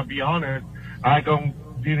I'm gonna be honest,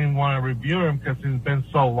 didn't want to review them because it's been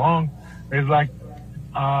so long. It's like,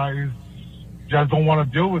 just don't want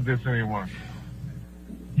to deal with this anymore.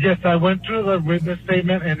 Yes, I went through the witness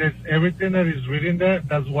statement, and it's everything that is written there.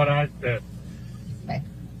 That's what I said. Okay.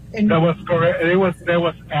 And, that was correct. That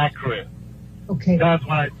was accurate. okay. That's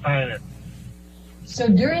why I signed it. So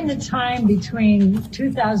during the time between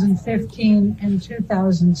 2015 and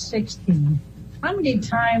 2016, how many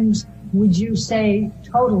times would you say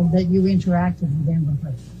total that you interacted with Amber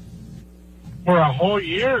Heard? For a whole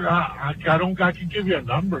year, I can give you a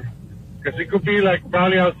number. Because it could be like,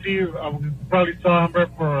 probably I probably saw Amber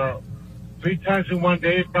for 3 times in one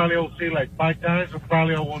day. Probably I'll see like 5 times, or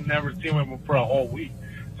probably I will never see him for a whole week.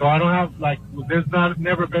 So I don't have, like, there's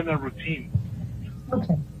never been a routine.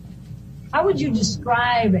 Okay. How would you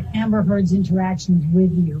describe Amber Heard's interactions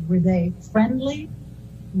with you? Were they friendly?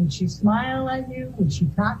 Would she smile at you? Would she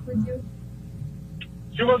talk with you?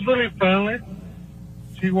 She was really friendly.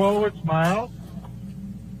 She will always smile.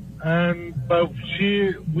 But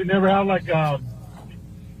we never had like a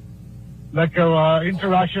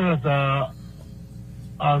interaction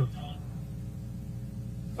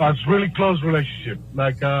as really close relationship,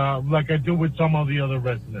 like I do with some of the other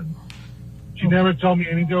residents. She never told me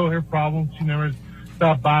any of her problems. She never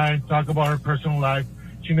stopped by and talked about her personal life.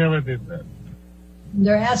 She never did that.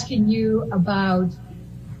 They're asking you about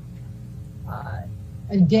a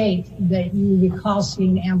date that you recall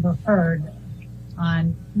seeing Amber Heard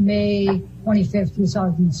on May 25th,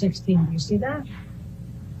 2016. Do you see that?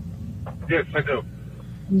 Yes, I do.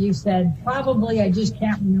 And you said, probably, I just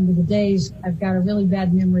can't remember the days. I've got a really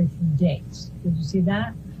bad memory for dates. Did you see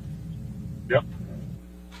that? Yep.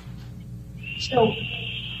 So,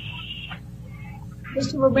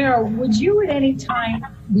 Mr. Romero, would you at any time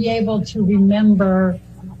be able to remember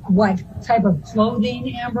what type of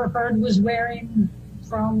clothing Amber Heard was wearing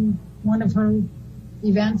from one of her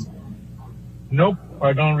events? Nope,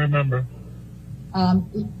 I don't remember.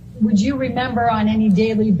 Would you remember on any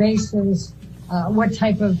daily basis what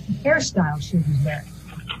type of hairstyle she was wearing?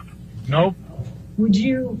 Nope. Would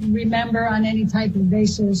you remember on any type of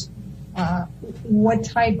basis what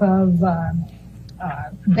type of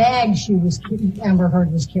bag Amber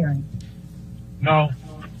Heard was carrying? No.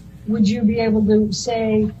 Would you be able to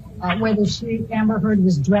say whether Amber Heard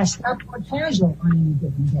was dressed up or casual on any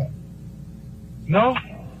given day? No.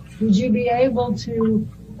 Would you be able to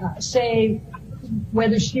say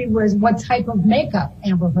whether what type of makeup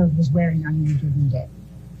Amber Heard was wearing on any given day?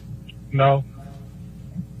 No.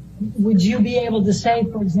 Would you be able to say,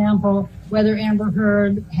 for example, whether Amber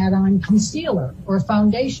Heard had on concealer or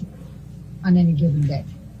foundation on any given day?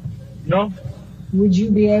 No. Would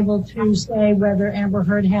you be able to say whether Amber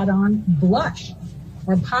Heard had on blush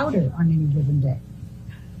or powder on any given day?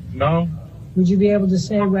 No. Would you be able to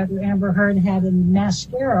say whether Amber Heard had a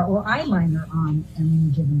mascara or eyeliner on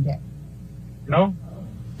any given day? No.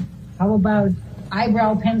 How about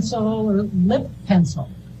eyebrow pencil or lip pencil?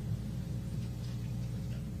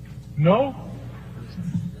 No.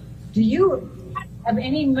 Do you have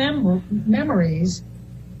any memories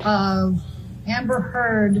of Amber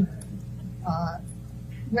Heard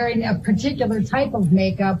wearing a particular type of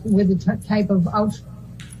makeup with a type of outfit?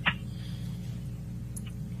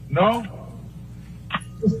 No.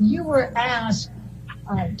 If you were asked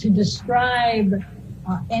to describe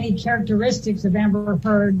any characteristics of Amber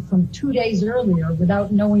Heard from 2 days earlier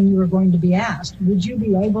without knowing you were going to be asked, would you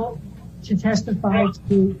be able to testify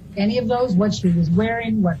to any of those? What she was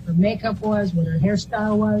wearing, what her makeup was, what her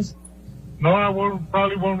hairstyle was? No, I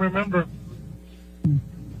probably won't remember.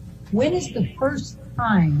 When is the first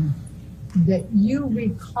time that you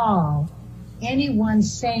recall anyone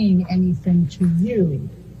saying anything to you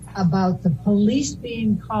about the police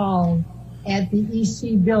being called at the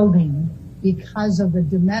EC building because of a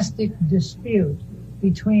domestic dispute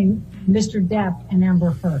between Mr. Depp and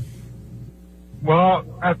Amber Heard? Well,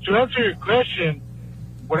 to answer your question,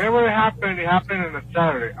 whatever happened, it happened on a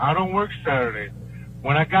Saturday. I don't work Saturday.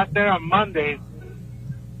 When I got there on Monday,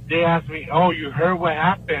 they asked me, "Oh, you heard what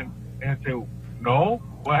happened?" And I said, "No,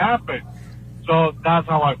 what happened?" So that's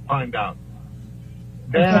how I find out.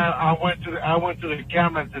 Then Okay. I went to the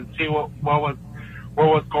cameras and see what was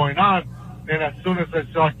going on. Then as soon as I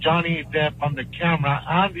saw Johnny Depp on the camera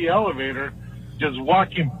on the elevator, just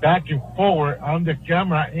walking back and forward on the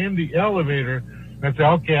camera in the elevator, and I said,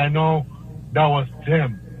 "Okay, I know that was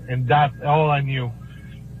Tim," and that's all I knew.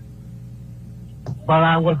 But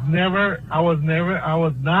I was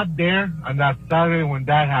not there on that Saturday when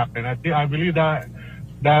that happened. I believe that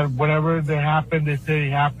that whatever that happened, they say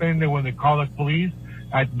it happened, and when they call the police,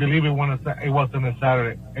 I believe it wasn't a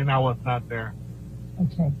Saturday, and I was not there.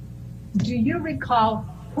 Okay. Do you recall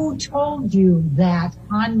who told you that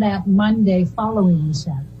on that Monday following the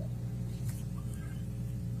Saturday?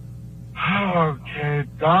 Okay,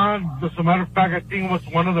 Don, as a matter of fact, I think it was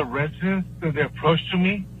one of the residents that they approached to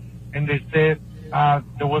me, and they said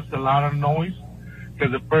there was a lot of noise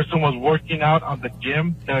because the person was working out on the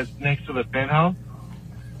gym that's next to the penthouse.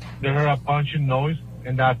 They heard a bunch of noise,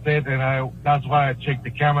 and that's it. And that's why I checked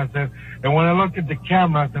the camera and when I looked at the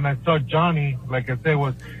cameras and I saw Johnny, like I said,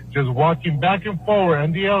 was just walking back and forward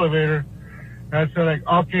in the elevator. And I said, like,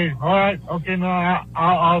 okay, all right, okay, no,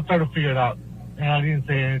 I'll try to figure it out. And I didn't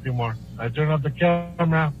say anything more. I turned off the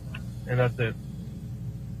camera, and that's it.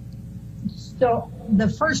 So the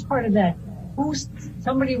first part of that,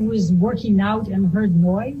 somebody was working out and heard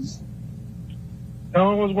noise?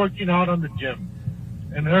 Someone was working out on the gym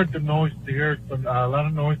and heard the noise. They heard a lot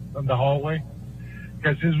of noise on the hallway.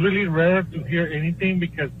 Because it's really rare to hear anything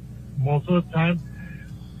because most of the time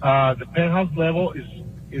the penthouse level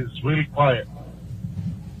is really quiet.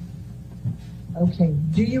 Okay.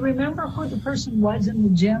 Do you remember who the person was in the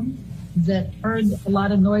gym that heard a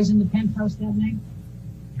lot of noise in the penthouse that night?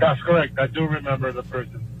 That's correct. I do remember the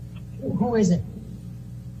person. Who is it?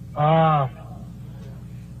 I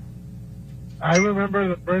remember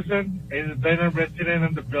the person. It's been a resident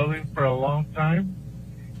in the building for a long time.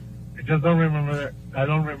 I just don't remember it. I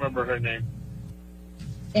don't remember her name.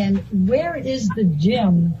 And where is the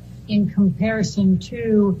gym in comparison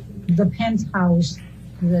to the penthouse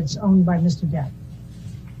that's owned by Mr. Depp?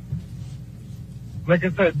 Like I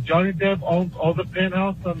said, Johnny Depp owns all the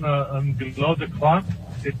penthouse on below the clock.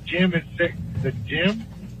 The gym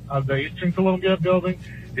of the Eastern Columbia building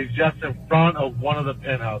is just in front of one of the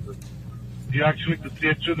penthouses. You actually can see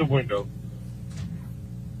it through the window.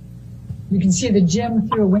 You can see the gym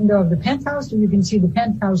through a window of the penthouse, or you can see the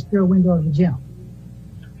penthouse through a window of the gym?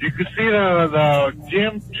 You can see the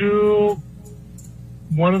gym through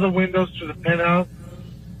one of the windows to the penthouse,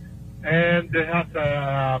 and it has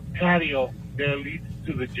a patio that leads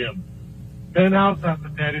to the gym. Penthouse has a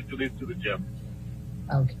patio to lead to the gym.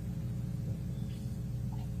 Okay.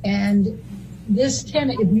 And this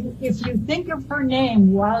tenant, if you think of her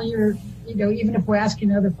name while you're, even if we're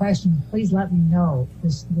asking other questions, please let me know.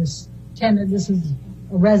 This tenant, this is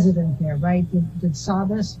a resident there, right? That saw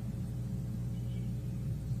this?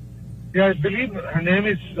 Yeah, I believe her name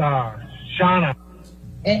is Shauna.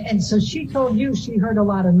 And so she told you she heard a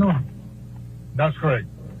lot of noise. That's correct.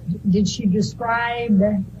 Did she describe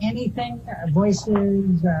anything,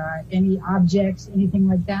 voices, any objects, anything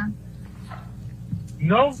like that?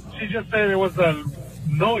 No, she just said it was a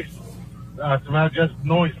noise. Not just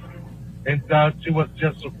noise. And she was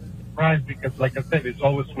just surprised because, like I said, it's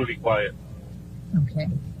always really quiet. Okay.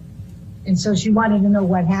 And so she wanted to know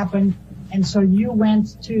what happened. And so you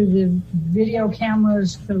went to the video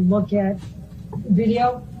cameras to look at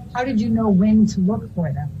video. How did you know when to look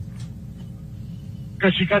for them?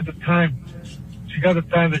 Because she got the time. She got the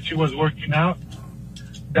time that she was working out.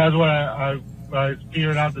 That's why I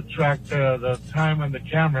figured out to track the time on the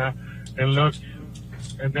camera and look.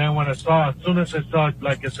 And then when as soon as I saw,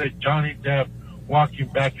 like I said, Johnny Depp walking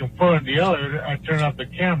back and forth in the elevator, I turned off the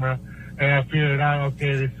camera and I figured out,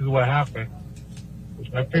 okay, this is what happened.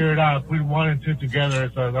 I figured out if we one and two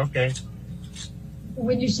together, so I was okay.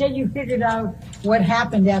 When you said you figured out what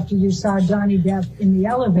happened after you saw Johnny Depp in the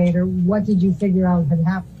elevator, what did you figure out had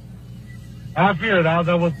happened? I figured out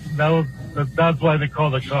that's why they call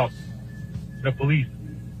the cops, the police.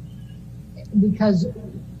 Because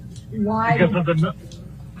why?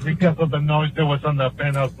 Because of the noise that was on the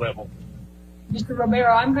penthouse level. Mr.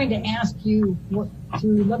 Romero, I'm going to ask you to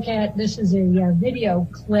look at, this is a video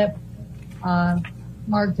clip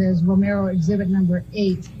marked as Romero Exhibit Number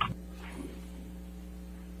 8.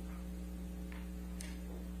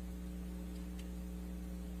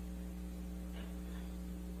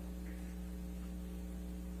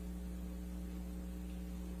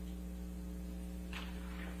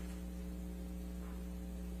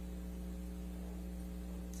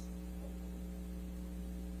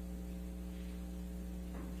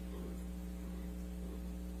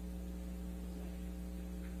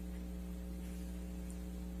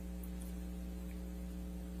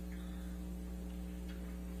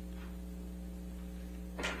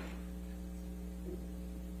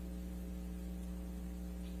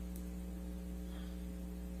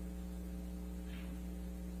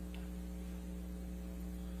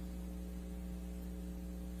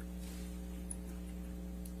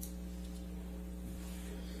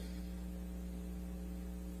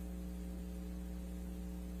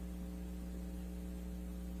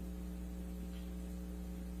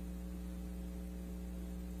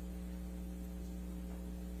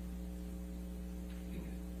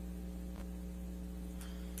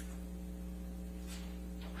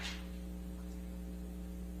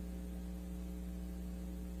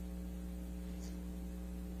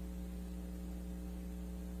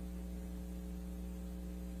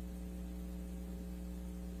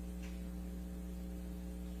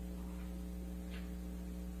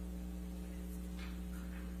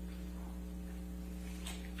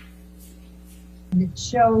 it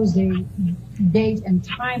shows a date and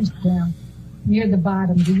time stamp near the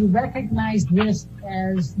bottom. Do you recognize this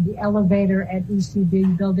as the elevator at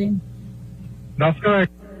ECB building? That's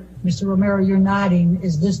correct. Mr. Romero, you're nodding.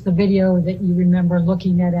 Is this the video that you remember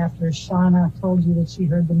looking at after Shauna told you that she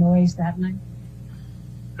heard the noise that night?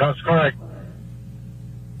 That's correct.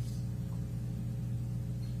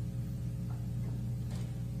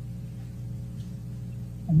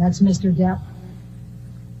 And that's Mr. Depp.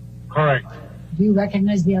 Correct. Do you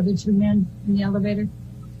recognize the other two men in the elevator?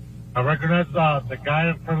 I recognize the guy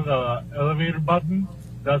in front of the elevator button.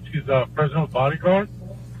 That's his personal bodyguard.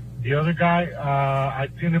 The other guy,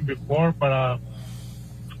 I've seen him before, but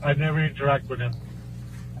I never interact with him.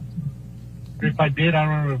 If I did, I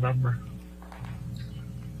don't remember.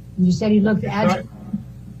 You said he looked agitated.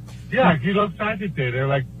 Yeah, he looked agitated.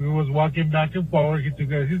 Like he was walking back and forward. He took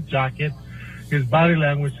his jacket. His body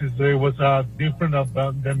language was different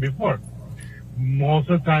than before. Most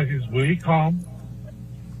of the time, he's really calm.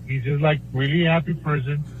 He's just like really happy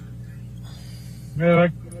person. Yeah,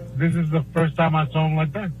 like this is the first time I saw him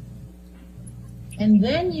like that. And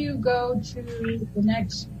then you go to the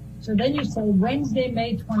next, so then you say Wednesday,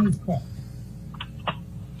 May 25th.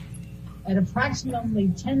 At approximately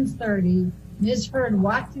 10:30, Ms. Heard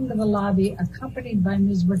walked into the lobby accompanied by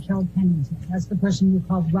Ms. Raquel Pennington. That's the person you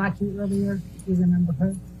called Rocky earlier. Do you remember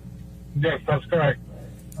her? Yes, that's correct.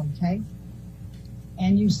 Okay.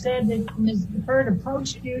 And you said that Ms. Heard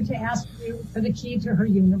approached you to ask you for the key to her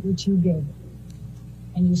unit, which you gave her.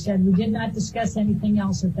 And you said we did not discuss anything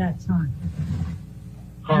else at that time.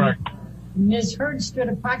 Correct. Ms. Heard stood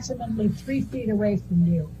approximately 3 feet away from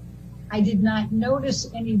you. I did not notice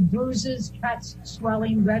any bruises, cuts,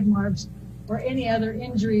 swelling, red marks, or any other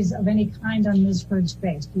injuries of any kind on Ms. Heard's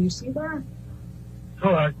face. Do you see that?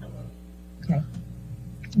 Correct. Okay.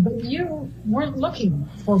 But you weren't looking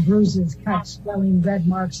for bruises, cuts, swelling, red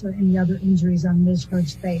marks, or any other injuries on Ms.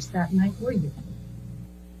 Heard's face that night, were you?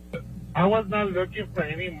 I was not looking for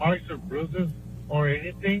any marks or bruises or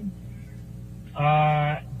anything.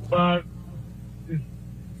 But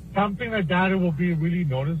something like that, it will be really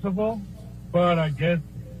noticeable. But I guess,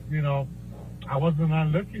 I wasn't not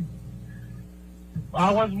looking.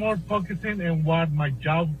 I was more focusing on what my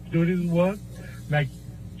job duties was, like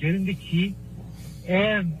getting the key.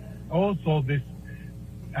 And also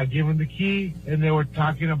I gave them the key and they were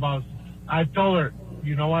talking about, I told her,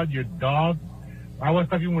 you know what, your dog, I was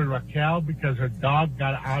talking with Raquel because her dog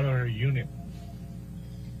got out of her unit.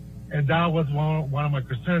 And that was one of my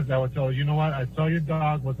concerns. I would tell her, you know what, I saw your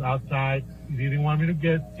dog was outside. You didn't want me to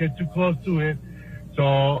get too close to it.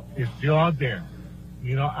 So it's still out there.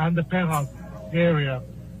 On the Penthouse area,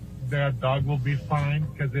 the dog will be fine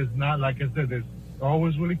because it's not, like I said, it's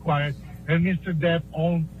always really quiet. And Mr. Depp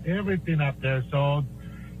owns everything up there, so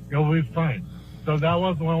it'll be fine. So that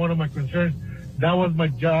was one of my concerns. That was my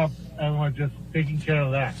job. I was just taking care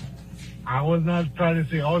of that. I was not trying to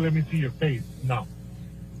say, oh, let me see your face. No.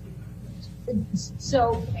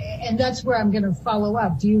 So, and that's where I'm going to follow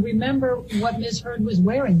up. Do you remember what Ms. Heard was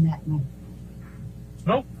wearing that night?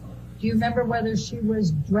 No. Do you remember whether she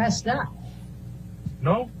was dressed up?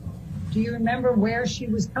 No. Do you remember where she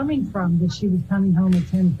was coming from, that she was coming home at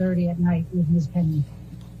 10:30 at night with Ms. Pennington?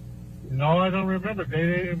 No, I don't remember. They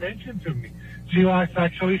didn't mention to me. She was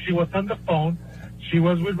on the phone. She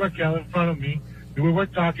was with Raquel in front of me. We were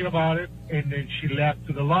talking about it, and then she left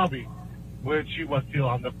to the lobby, where she was still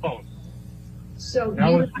on the phone. So I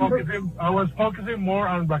was focusing more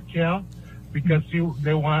on Raquel because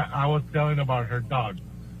I was telling about her dog.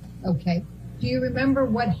 Okay. Do you remember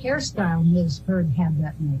what hairstyle Ms. Heard had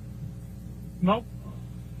that night? No.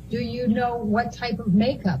 Do you know what type of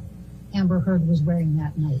makeup Amber Heard was wearing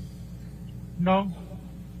that night? No.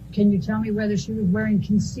 Can you tell me whether she was wearing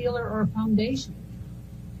concealer or foundation?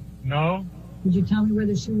 No. Could you tell me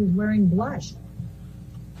whether she was wearing blush?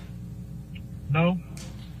 No.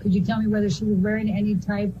 Could you tell me whether she was wearing any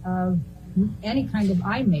kind of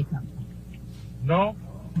eye makeup? No.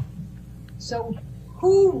 So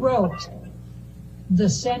who wrote the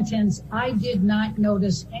sentence, I did not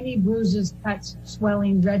notice any bruises, cuts,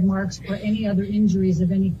 swelling, red marks, or any other injuries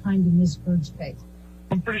of any kind in Ms. Heard's face?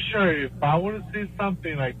 I'm pretty sure if I would have said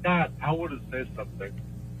something like that, I would have said something.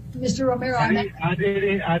 Mr. Romero,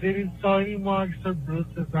 I didn't saw any marks or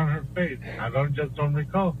bruises on her face. I don't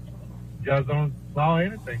recall. Just don't saw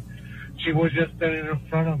anything. She was just standing in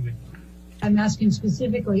front of me. I'm asking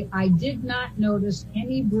specifically, I did not notice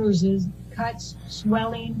any bruises, cuts,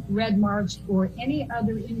 swelling, red marks, or any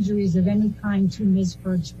other injuries of any kind to Ms.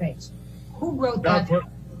 Heard's face. Who wrote that?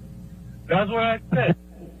 That's what I said.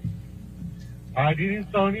 I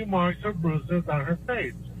didn't saw any marks or bruises on her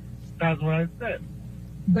face. That's what I said.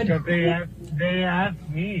 But Because they asked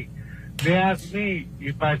me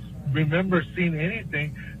if I remember seeing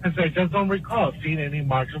anything, and so I just don't recall seeing any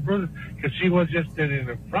marks or bruises because she was just sitting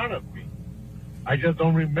in front of me. I just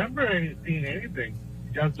don't remember seeing anything.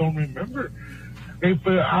 Just don't remember. If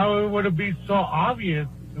it would have been so obvious,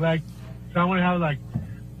 like someone had like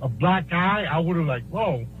a black eye, I would have like,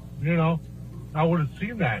 whoa, you know, I would have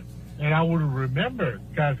seen that and I would have remembered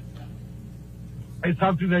because it's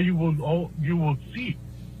something that you will see.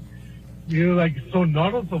 You know, like so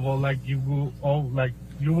noticeable, like you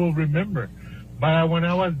will remember. But when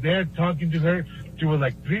I was there talking to her, she was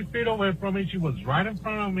like 3 feet away from me. She was right in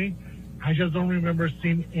front of me. I just don't remember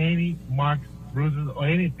seeing any marks, bruises, or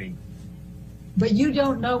anything. But you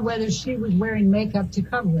don't know whether she was wearing makeup to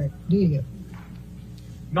cover it, do you?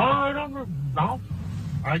 No, I don't know. No.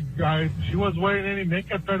 She was wearing any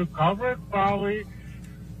makeup to cover it, probably.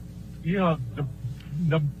 You know,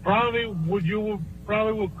 the probably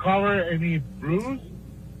would cover any bruise,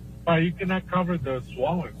 but you cannot cover the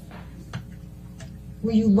swelling.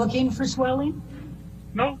 Were you looking for swelling?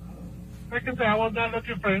 No, I can say I was not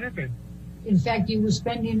looking for anything. In fact, you were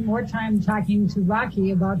spending more time talking to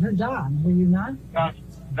Rocky about her dog, were you not?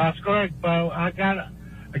 That's correct, but I gotta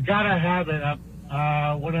have it.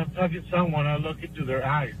 When I'm talking to someone, I look into their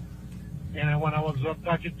eyes. And when I was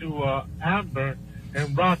talking to Amber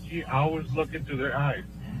and Rocky, I always look into their eyes.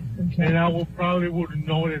 Okay. And I would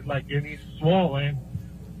notice like any swollen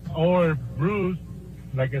or bruise.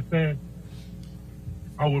 Like I said,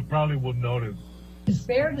 I would notice. Is it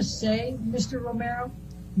fair to say, Mr. Romero,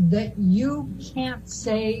 that you can't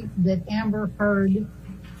say that Amber Heard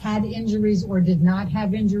had injuries or did not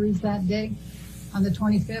have injuries that day on the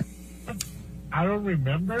 25th? I don't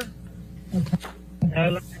remember. Okay.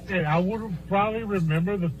 And like I said, I would probably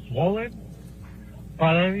remember the swollen,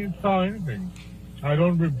 but I didn't saw anything. I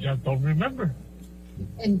just don't remember.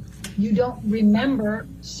 And you don't remember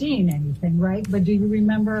seeing anything, right? But do you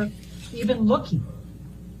remember even looking?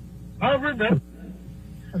 I remember.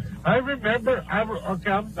 I'm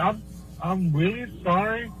really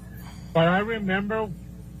sorry, but I remember.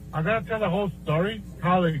 I gotta tell the whole story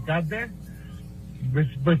how they got there.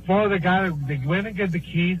 Before they went and get the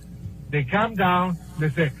keys. They come down. They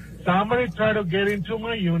say somebody tried to get into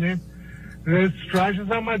my unit. There's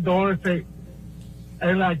scratches on my door.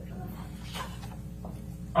 And like,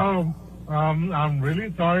 I'm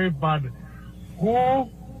really sorry, but who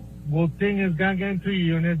will think is gonna get into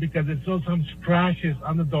your unit because they saw some scratches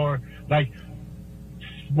on the door, like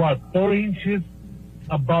 4 inches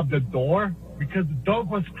above the door, because the dog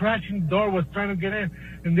was scratching the door, was trying to get in,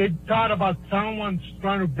 and they thought about someone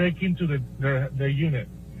trying to break into the unit.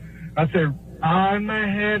 I said, on my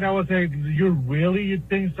head, I was like, you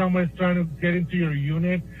think someone's trying to get into your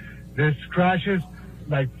unit? There's scratches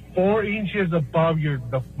like 4 inches above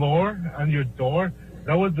the floor on your door.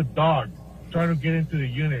 That was the dog trying to get into the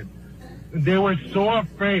unit. They were so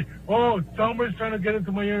afraid. Oh, someone's trying to get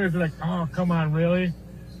into my unit. They're like, oh, come on, really?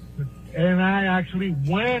 And I actually,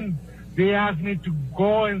 when they asked me to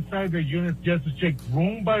go inside the unit just to check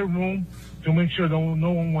room by room to make sure no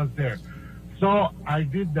one was there. So I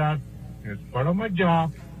did that. It's part of my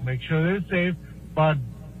job, make sure they're safe. But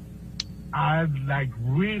I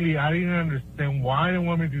didn't understand why they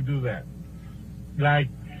want me to do that. Like,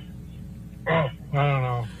 I don't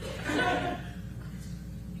know.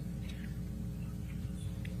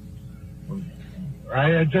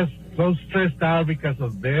 I just so stressed out because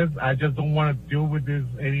of this. I just don't want to deal with this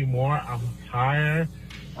anymore. I'm tired.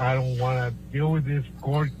 I don't want to deal with this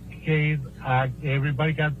court case.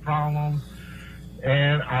 Everybody got problems,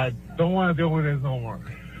 and I don't want to deal with this no more.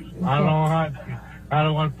 I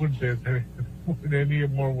don't want to put this with any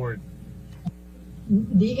more words.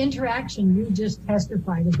 The interaction you just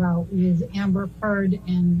testified about with Amber Heard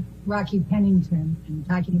and Rocky Pennington, and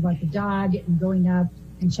talking about the dog and going up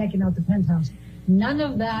and checking out the penthouse, none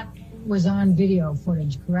of that was on video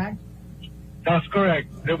footage, correct? That's correct.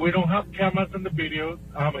 We don't have cameras in the videos.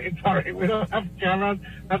 Sorry, we don't have cameras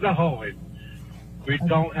at the hallway. We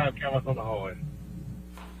don't have cameras on the hallway.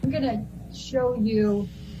 I'm going to show you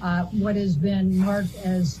what has been marked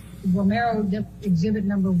as Romero Exhibit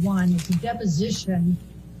Number 1. It's a deposition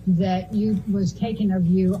that was taken of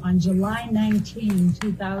you on July 19,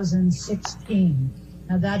 2016.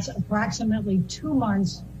 Now, that's approximately 2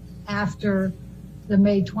 months after the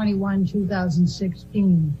May 21,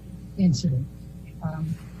 2016 incident.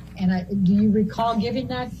 Do you recall giving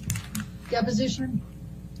that deposition?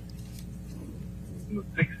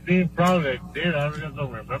 16, probably I did. I just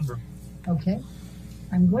don't remember. Okay.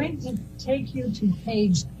 I'm going to take you to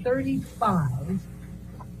page 35.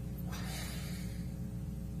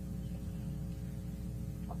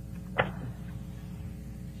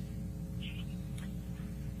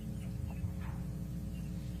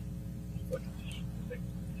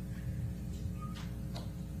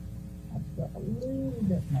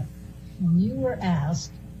 When you were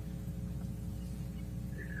asked,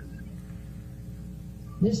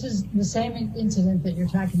 this is the same incident that you're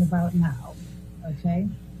talking about now, okay?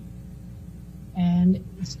 And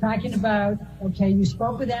it's talking about, okay, you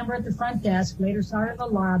spoke with Amber at the front desk, later saw her in the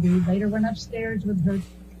lobby, later went upstairs with her.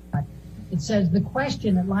 It says the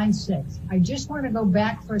question at line 6. I just want to go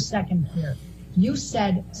back for a second here. You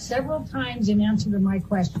said several times in answer to my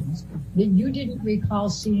questions that you didn't recall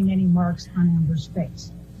seeing any marks on Amber's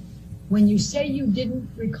face. When you say you didn't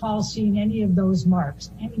recall seeing any of those marks,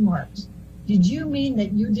 did you mean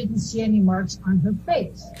that you didn't see any marks on her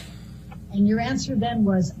face? And your answer then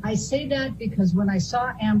was, I say that because when I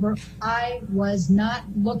saw Amber, I was not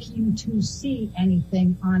looking to see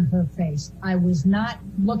anything on her face. I was not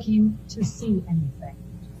looking to see anything.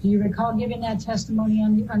 Do you recall giving that testimony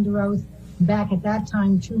under oath back at that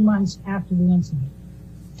time, 2 months after the incident?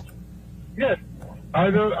 Yes, I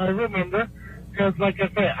remember, because like I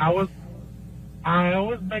said, I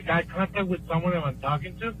always make eye contact with someone that I'm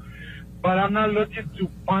talking to, but I'm not looking to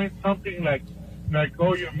find something like,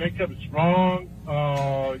 oh, your makeup's wrong,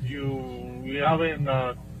 you haven't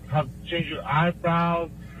have changed your eyebrows,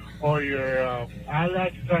 or your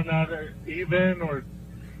eyelashes are not even, or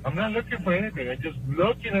I'm not looking for anything. I'm just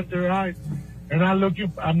looking at their eyes, and I'm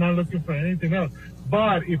not looking for anything else.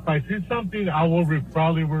 But if I see something, I will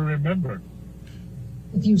probably will remember.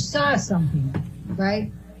 If you saw something,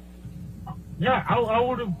 right? Yeah, I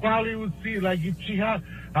would have probably would see, like if she had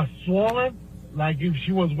a swollen, like if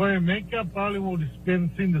she was wearing makeup, probably would have been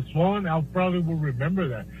seeing the swollen. I probably would remember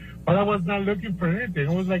that. But I was not looking for anything.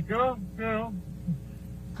 I was like, oh, you know.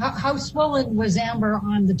 How swollen was Amber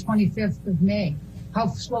on the 25th of May? How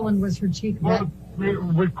swollen was her cheek? Well,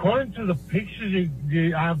 according to the pictures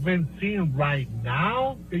I've been seeing right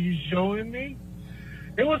now that you're showing me,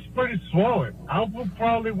 it was pretty swollen. I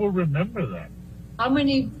probably will remember that. How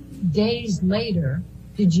many days later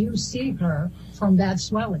did you see her from that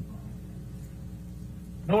swelling?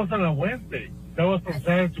 That was on a Wednesday. That was from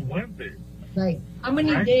Saturday to Wednesday. Right. How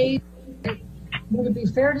many days would it be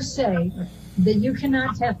fair to say that you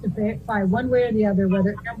cannot testify one way or the other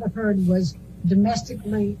whether Amber Heard was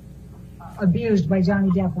domestically abused by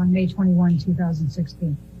Johnny Depp on May 21,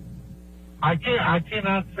 2016? I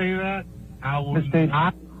cannot say that. I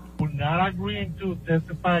would not agree to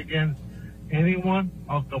testify against anyone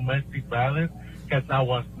of domestic violence because I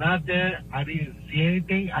was not there. I didn't see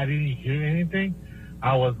anything. I didn't hear anything.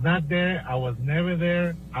 I was not there. I was never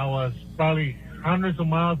there. I was probably hundreds of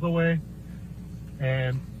miles away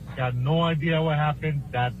and got no idea what happened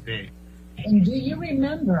that day. And do you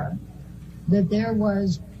remember that there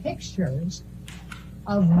was pictures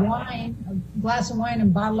of wine, a glass of wine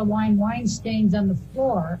and bottle of wine, wine stains on the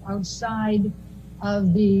floor outside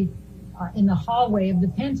of the, in the hallway of the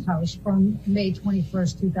Penthouse from May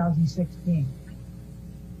 21st, 2016?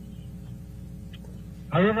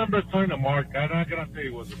 I remember talking to Mark. I'm not going to say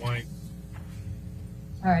it was wine.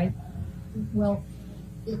 All right. Well,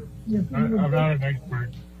 I'm not an expert.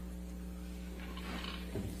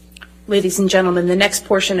 Ladies and gentlemen, the next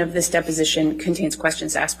portion of this deposition contains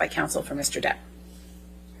questions asked by counsel for Mr. Depp.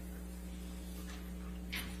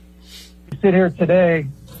 You sit here today.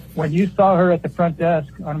 When you saw her at the front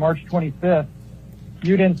desk on March 25th,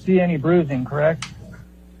 you didn't see any bruising, correct?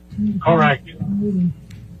 Correct.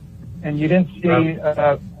 And you didn't see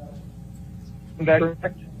that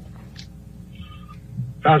correct?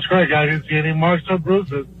 That's correct. I didn't see any marks or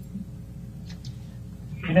bruises.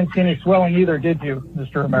 You didn't see any swelling either, did you,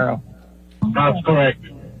 Mr. Romero? That's correct.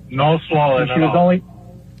 No swelling at all.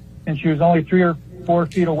 And she was only 3 or 4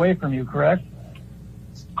 feet away from you, correct?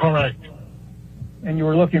 Correct. And you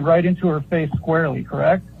were looking right into her face squarely,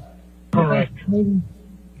 correct? Correct.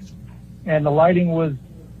 And the lighting was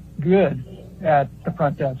good at the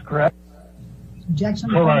front desk, correct?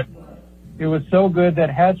 Objection? Correct. It was so good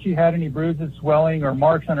that had she had any bruises, swelling, or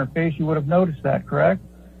marks on her face, you would have noticed that, correct?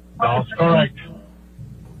 That's correct.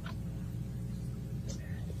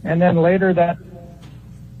 And then later that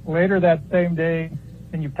same day,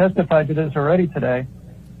 and you've testified to this already today,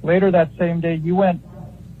 later that same day you went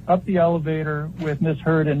up the elevator with Ms.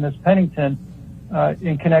 Heard and Ms. Pennington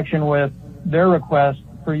in connection with their request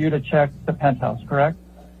for you to check the Penthouse, correct?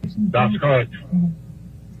 That's correct.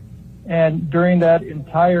 And during that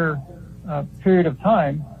entire period of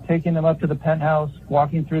time, taking them up to the Penthouse,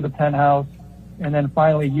 walking through the Penthouse, and then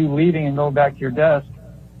finally you leaving and going back to your desk,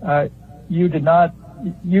 you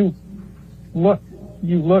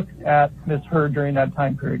looked at Ms. Heard during that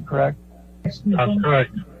time period, correct? That's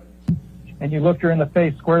correct. And you looked her in the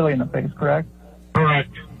face, squarely in the face, correct? Correct.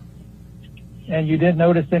 And you didn't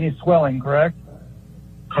notice any swelling, correct?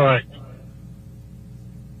 Correct.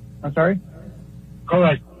 I'm sorry?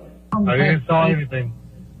 Correct. I didn't saw anything.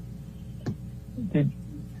 Did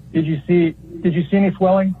you see any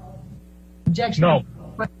swelling? Objection. No.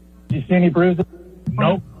 Did you see any bruises?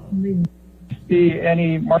 Nope. Did you see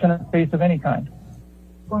any marks on her face of any kind?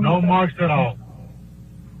 No marks at all.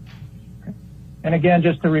 And again,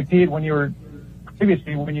 just to repeat, when you were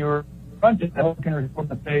confronted, looking her in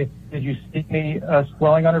the face, did you see any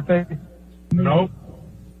swelling on her face? Nope.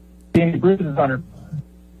 See any bruises on her?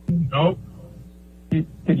 Nope. Did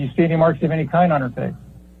you see any marks of any kind on her face?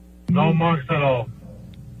 No marks at all.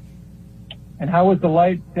 And how was the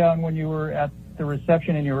light down when you were at the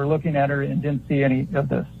reception and you were looking at her and didn't see any of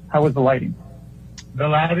this? How was the lighting? The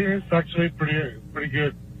lighting is actually pretty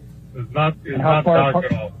good. It's not how far dark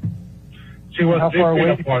apart? at all. She was 6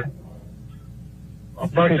 feet apart.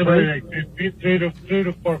 Approximately like 3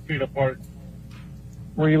 to 4 feet apart.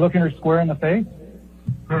 Were you looking her square in the face?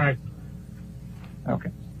 Correct.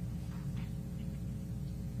 Okay.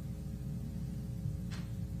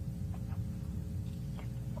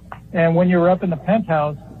 And when you were up in the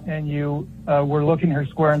penthouse and you were looking her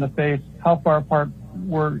square in the face, how far apart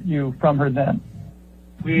were you from her then?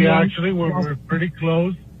 We actually were pretty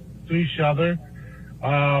close to each other.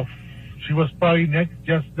 She was probably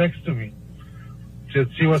just next to me.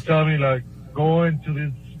 She was telling me like, go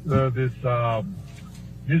into this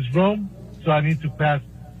room, so I need to pass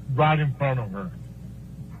right in front of her.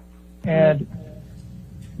 And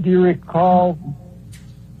do you recall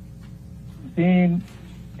seeing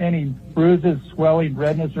any bruises, swelling,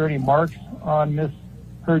 redness, or any marks on Miss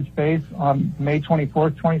Heard's face on May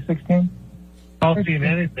 24th, 2016? I don't see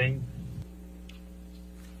anything.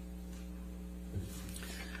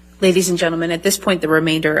 Ladies and gentlemen, at this point, the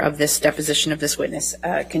remainder of this deposition of this witness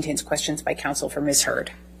contains questions by counsel for Ms.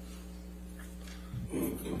 Heard.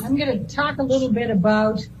 I'm going to talk a little bit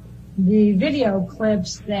about the video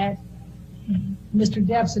clips that Mr.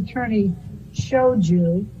 Depp's attorney showed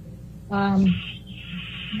you. I'm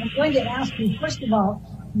going to ask you, first of all,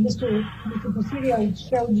 Mr. Presidio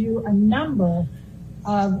showed you a number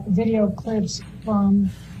of video clips from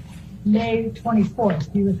May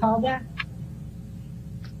 24th. Do you recall that?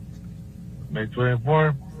 May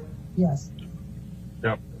 24th? Yes.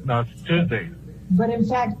 Yep. No, it's Tuesday. But in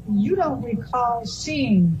fact, you don't recall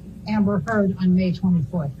seeing Amber Heard on May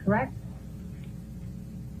 24th, correct?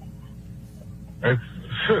 I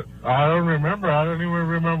don't remember. I don't even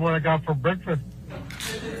remember what I got for breakfast.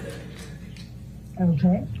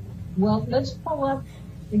 Okay. Well, let's pull up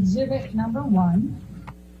exhibit number 1.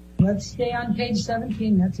 Let's stay on page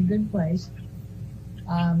 17. That's a good place.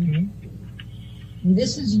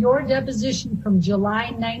 This is your deposition from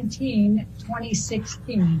July 19,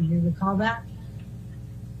 2016. Do you recall that?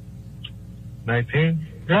 19?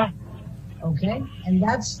 Yeah. Okay. And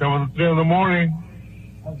that's... That was 3 in the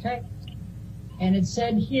morning. Okay. And it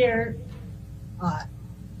said here,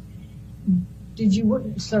 did you work,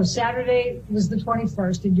 so Saturday was the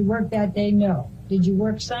 21st. Did you work that day? No. Did you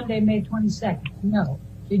work Sunday, May 22nd? No.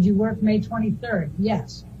 Did you work May 23rd?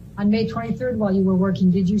 Yes. On May 23rd, while you were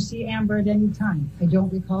working, did you see Amber at any time? I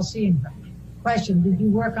don't recall seeing her. Question, did you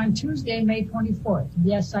work on Tuesday, May 24th?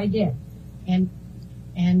 Yes, I did. And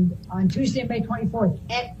on Tuesday, May 24th,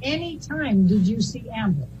 at any time, did you see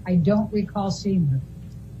Amber? I don't recall seeing her.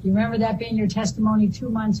 Do you remember that being your testimony 2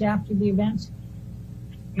 months after the events?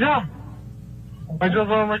 Yeah. Okay. I just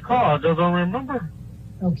don't recall. I just don't remember.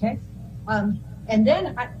 Okay. And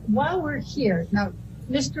then while we're here, now,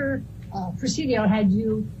 Mr. Presidio had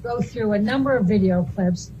you go through a number of video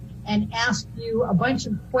clips and ask you a bunch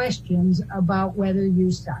of questions about whether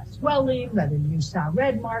you saw swelling, whether you saw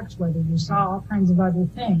red marks, whether you saw all kinds of other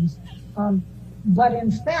things. But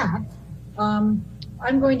in fact,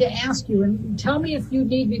 I'm going to ask you, and tell me if you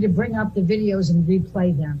need me to bring up the videos and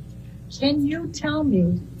replay them. Can you tell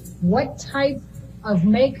me what type of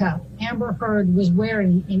makeup Amber Heard was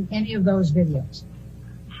wearing in any of those videos?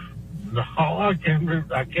 No, I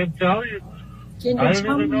can't tell you. I didn't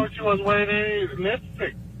even know she was wearing any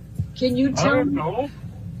lipstick. Can you tell I don't know.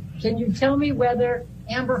 Can you tell me whether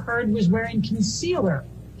Amber Heard was wearing concealer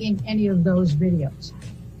in any of those videos?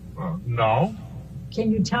 No.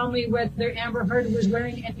 Can you tell me whether Amber Heard was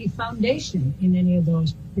wearing any foundation in any of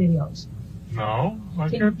those videos? No, I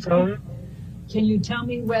can't tell you. Can you tell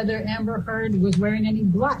me whether Amber Heard was wearing any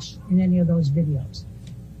blush in any of those videos?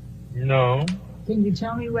 No. Can you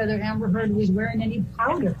tell me whether Amber Heard was wearing any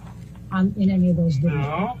powder in any of those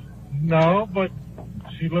videos? No, but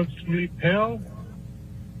she looks really pale.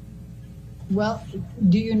 Well,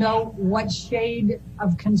 do you know what shade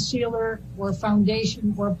of concealer or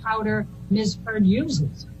foundation or powder Ms. Heard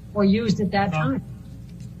uses or used at that time?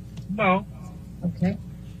 No. Okay.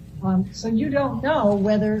 So you don't know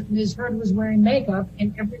whether Ms. Heard was wearing makeup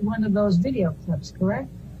in every one of those video clips, correct?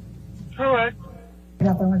 Correct.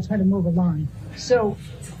 I'm going to try to move along. So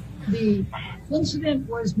the incident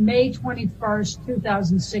was May 21st,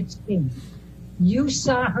 2016. You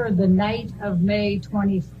saw her the night of May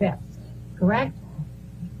 25th, correct?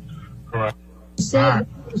 Correct. You said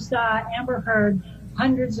you saw Amber Heard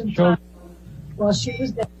hundreds of times while she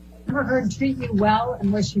was there. Amber Heard treat you well,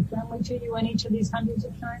 and was she friendly to you in each of these hundreds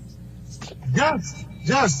of times?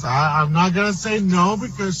 Yes. I'm not gonna say no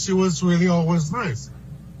because she was really always nice.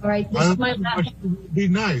 All right, this is my last. Be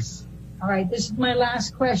nice. All right, this is my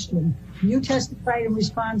last question. You testified in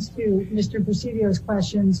response to Mr. Presidio's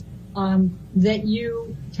questions that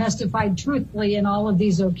you testified truthfully in all of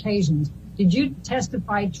these occasions. Did you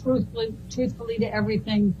testify truthfully to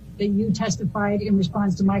everything that you testified in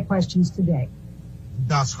response to my questions today?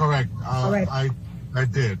 That's correct. All right. I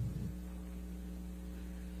did.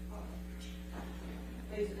 All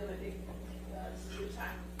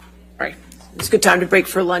right. It's a good time to break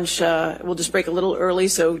for lunch. We'll just break a little early,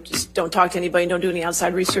 so just don't talk to anybody, don't do any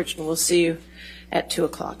outside research, and we'll see you at 2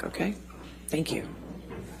 o'clock, okay? Thank you.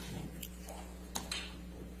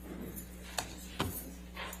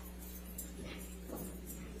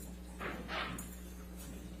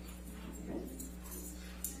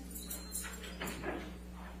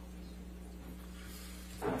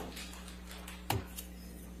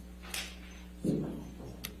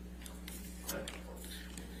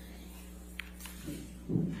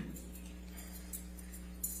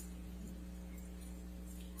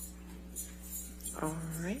 All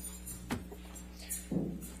right.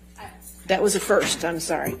 That was a first, I'm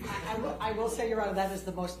sorry. I will say, Your Honor, that is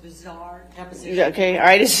the most bizarre deposition. Okay, all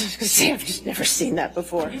right. I've just never seen that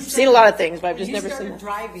before. I've seen a lot of things, but I've just never seen that.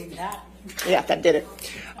 Driving that. Yeah, that did it.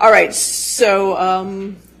 All right,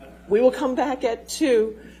 so we will come back at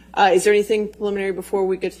 2. Is there anything preliminary before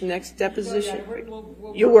we get to the next deposition?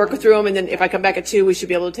 You'll work through them, and then if I come back at 2, we should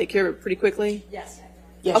be able to take care of it pretty quickly? Yes.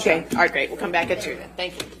 Okay, all right, great. We'll come back at 2 then.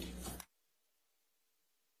 Thank you.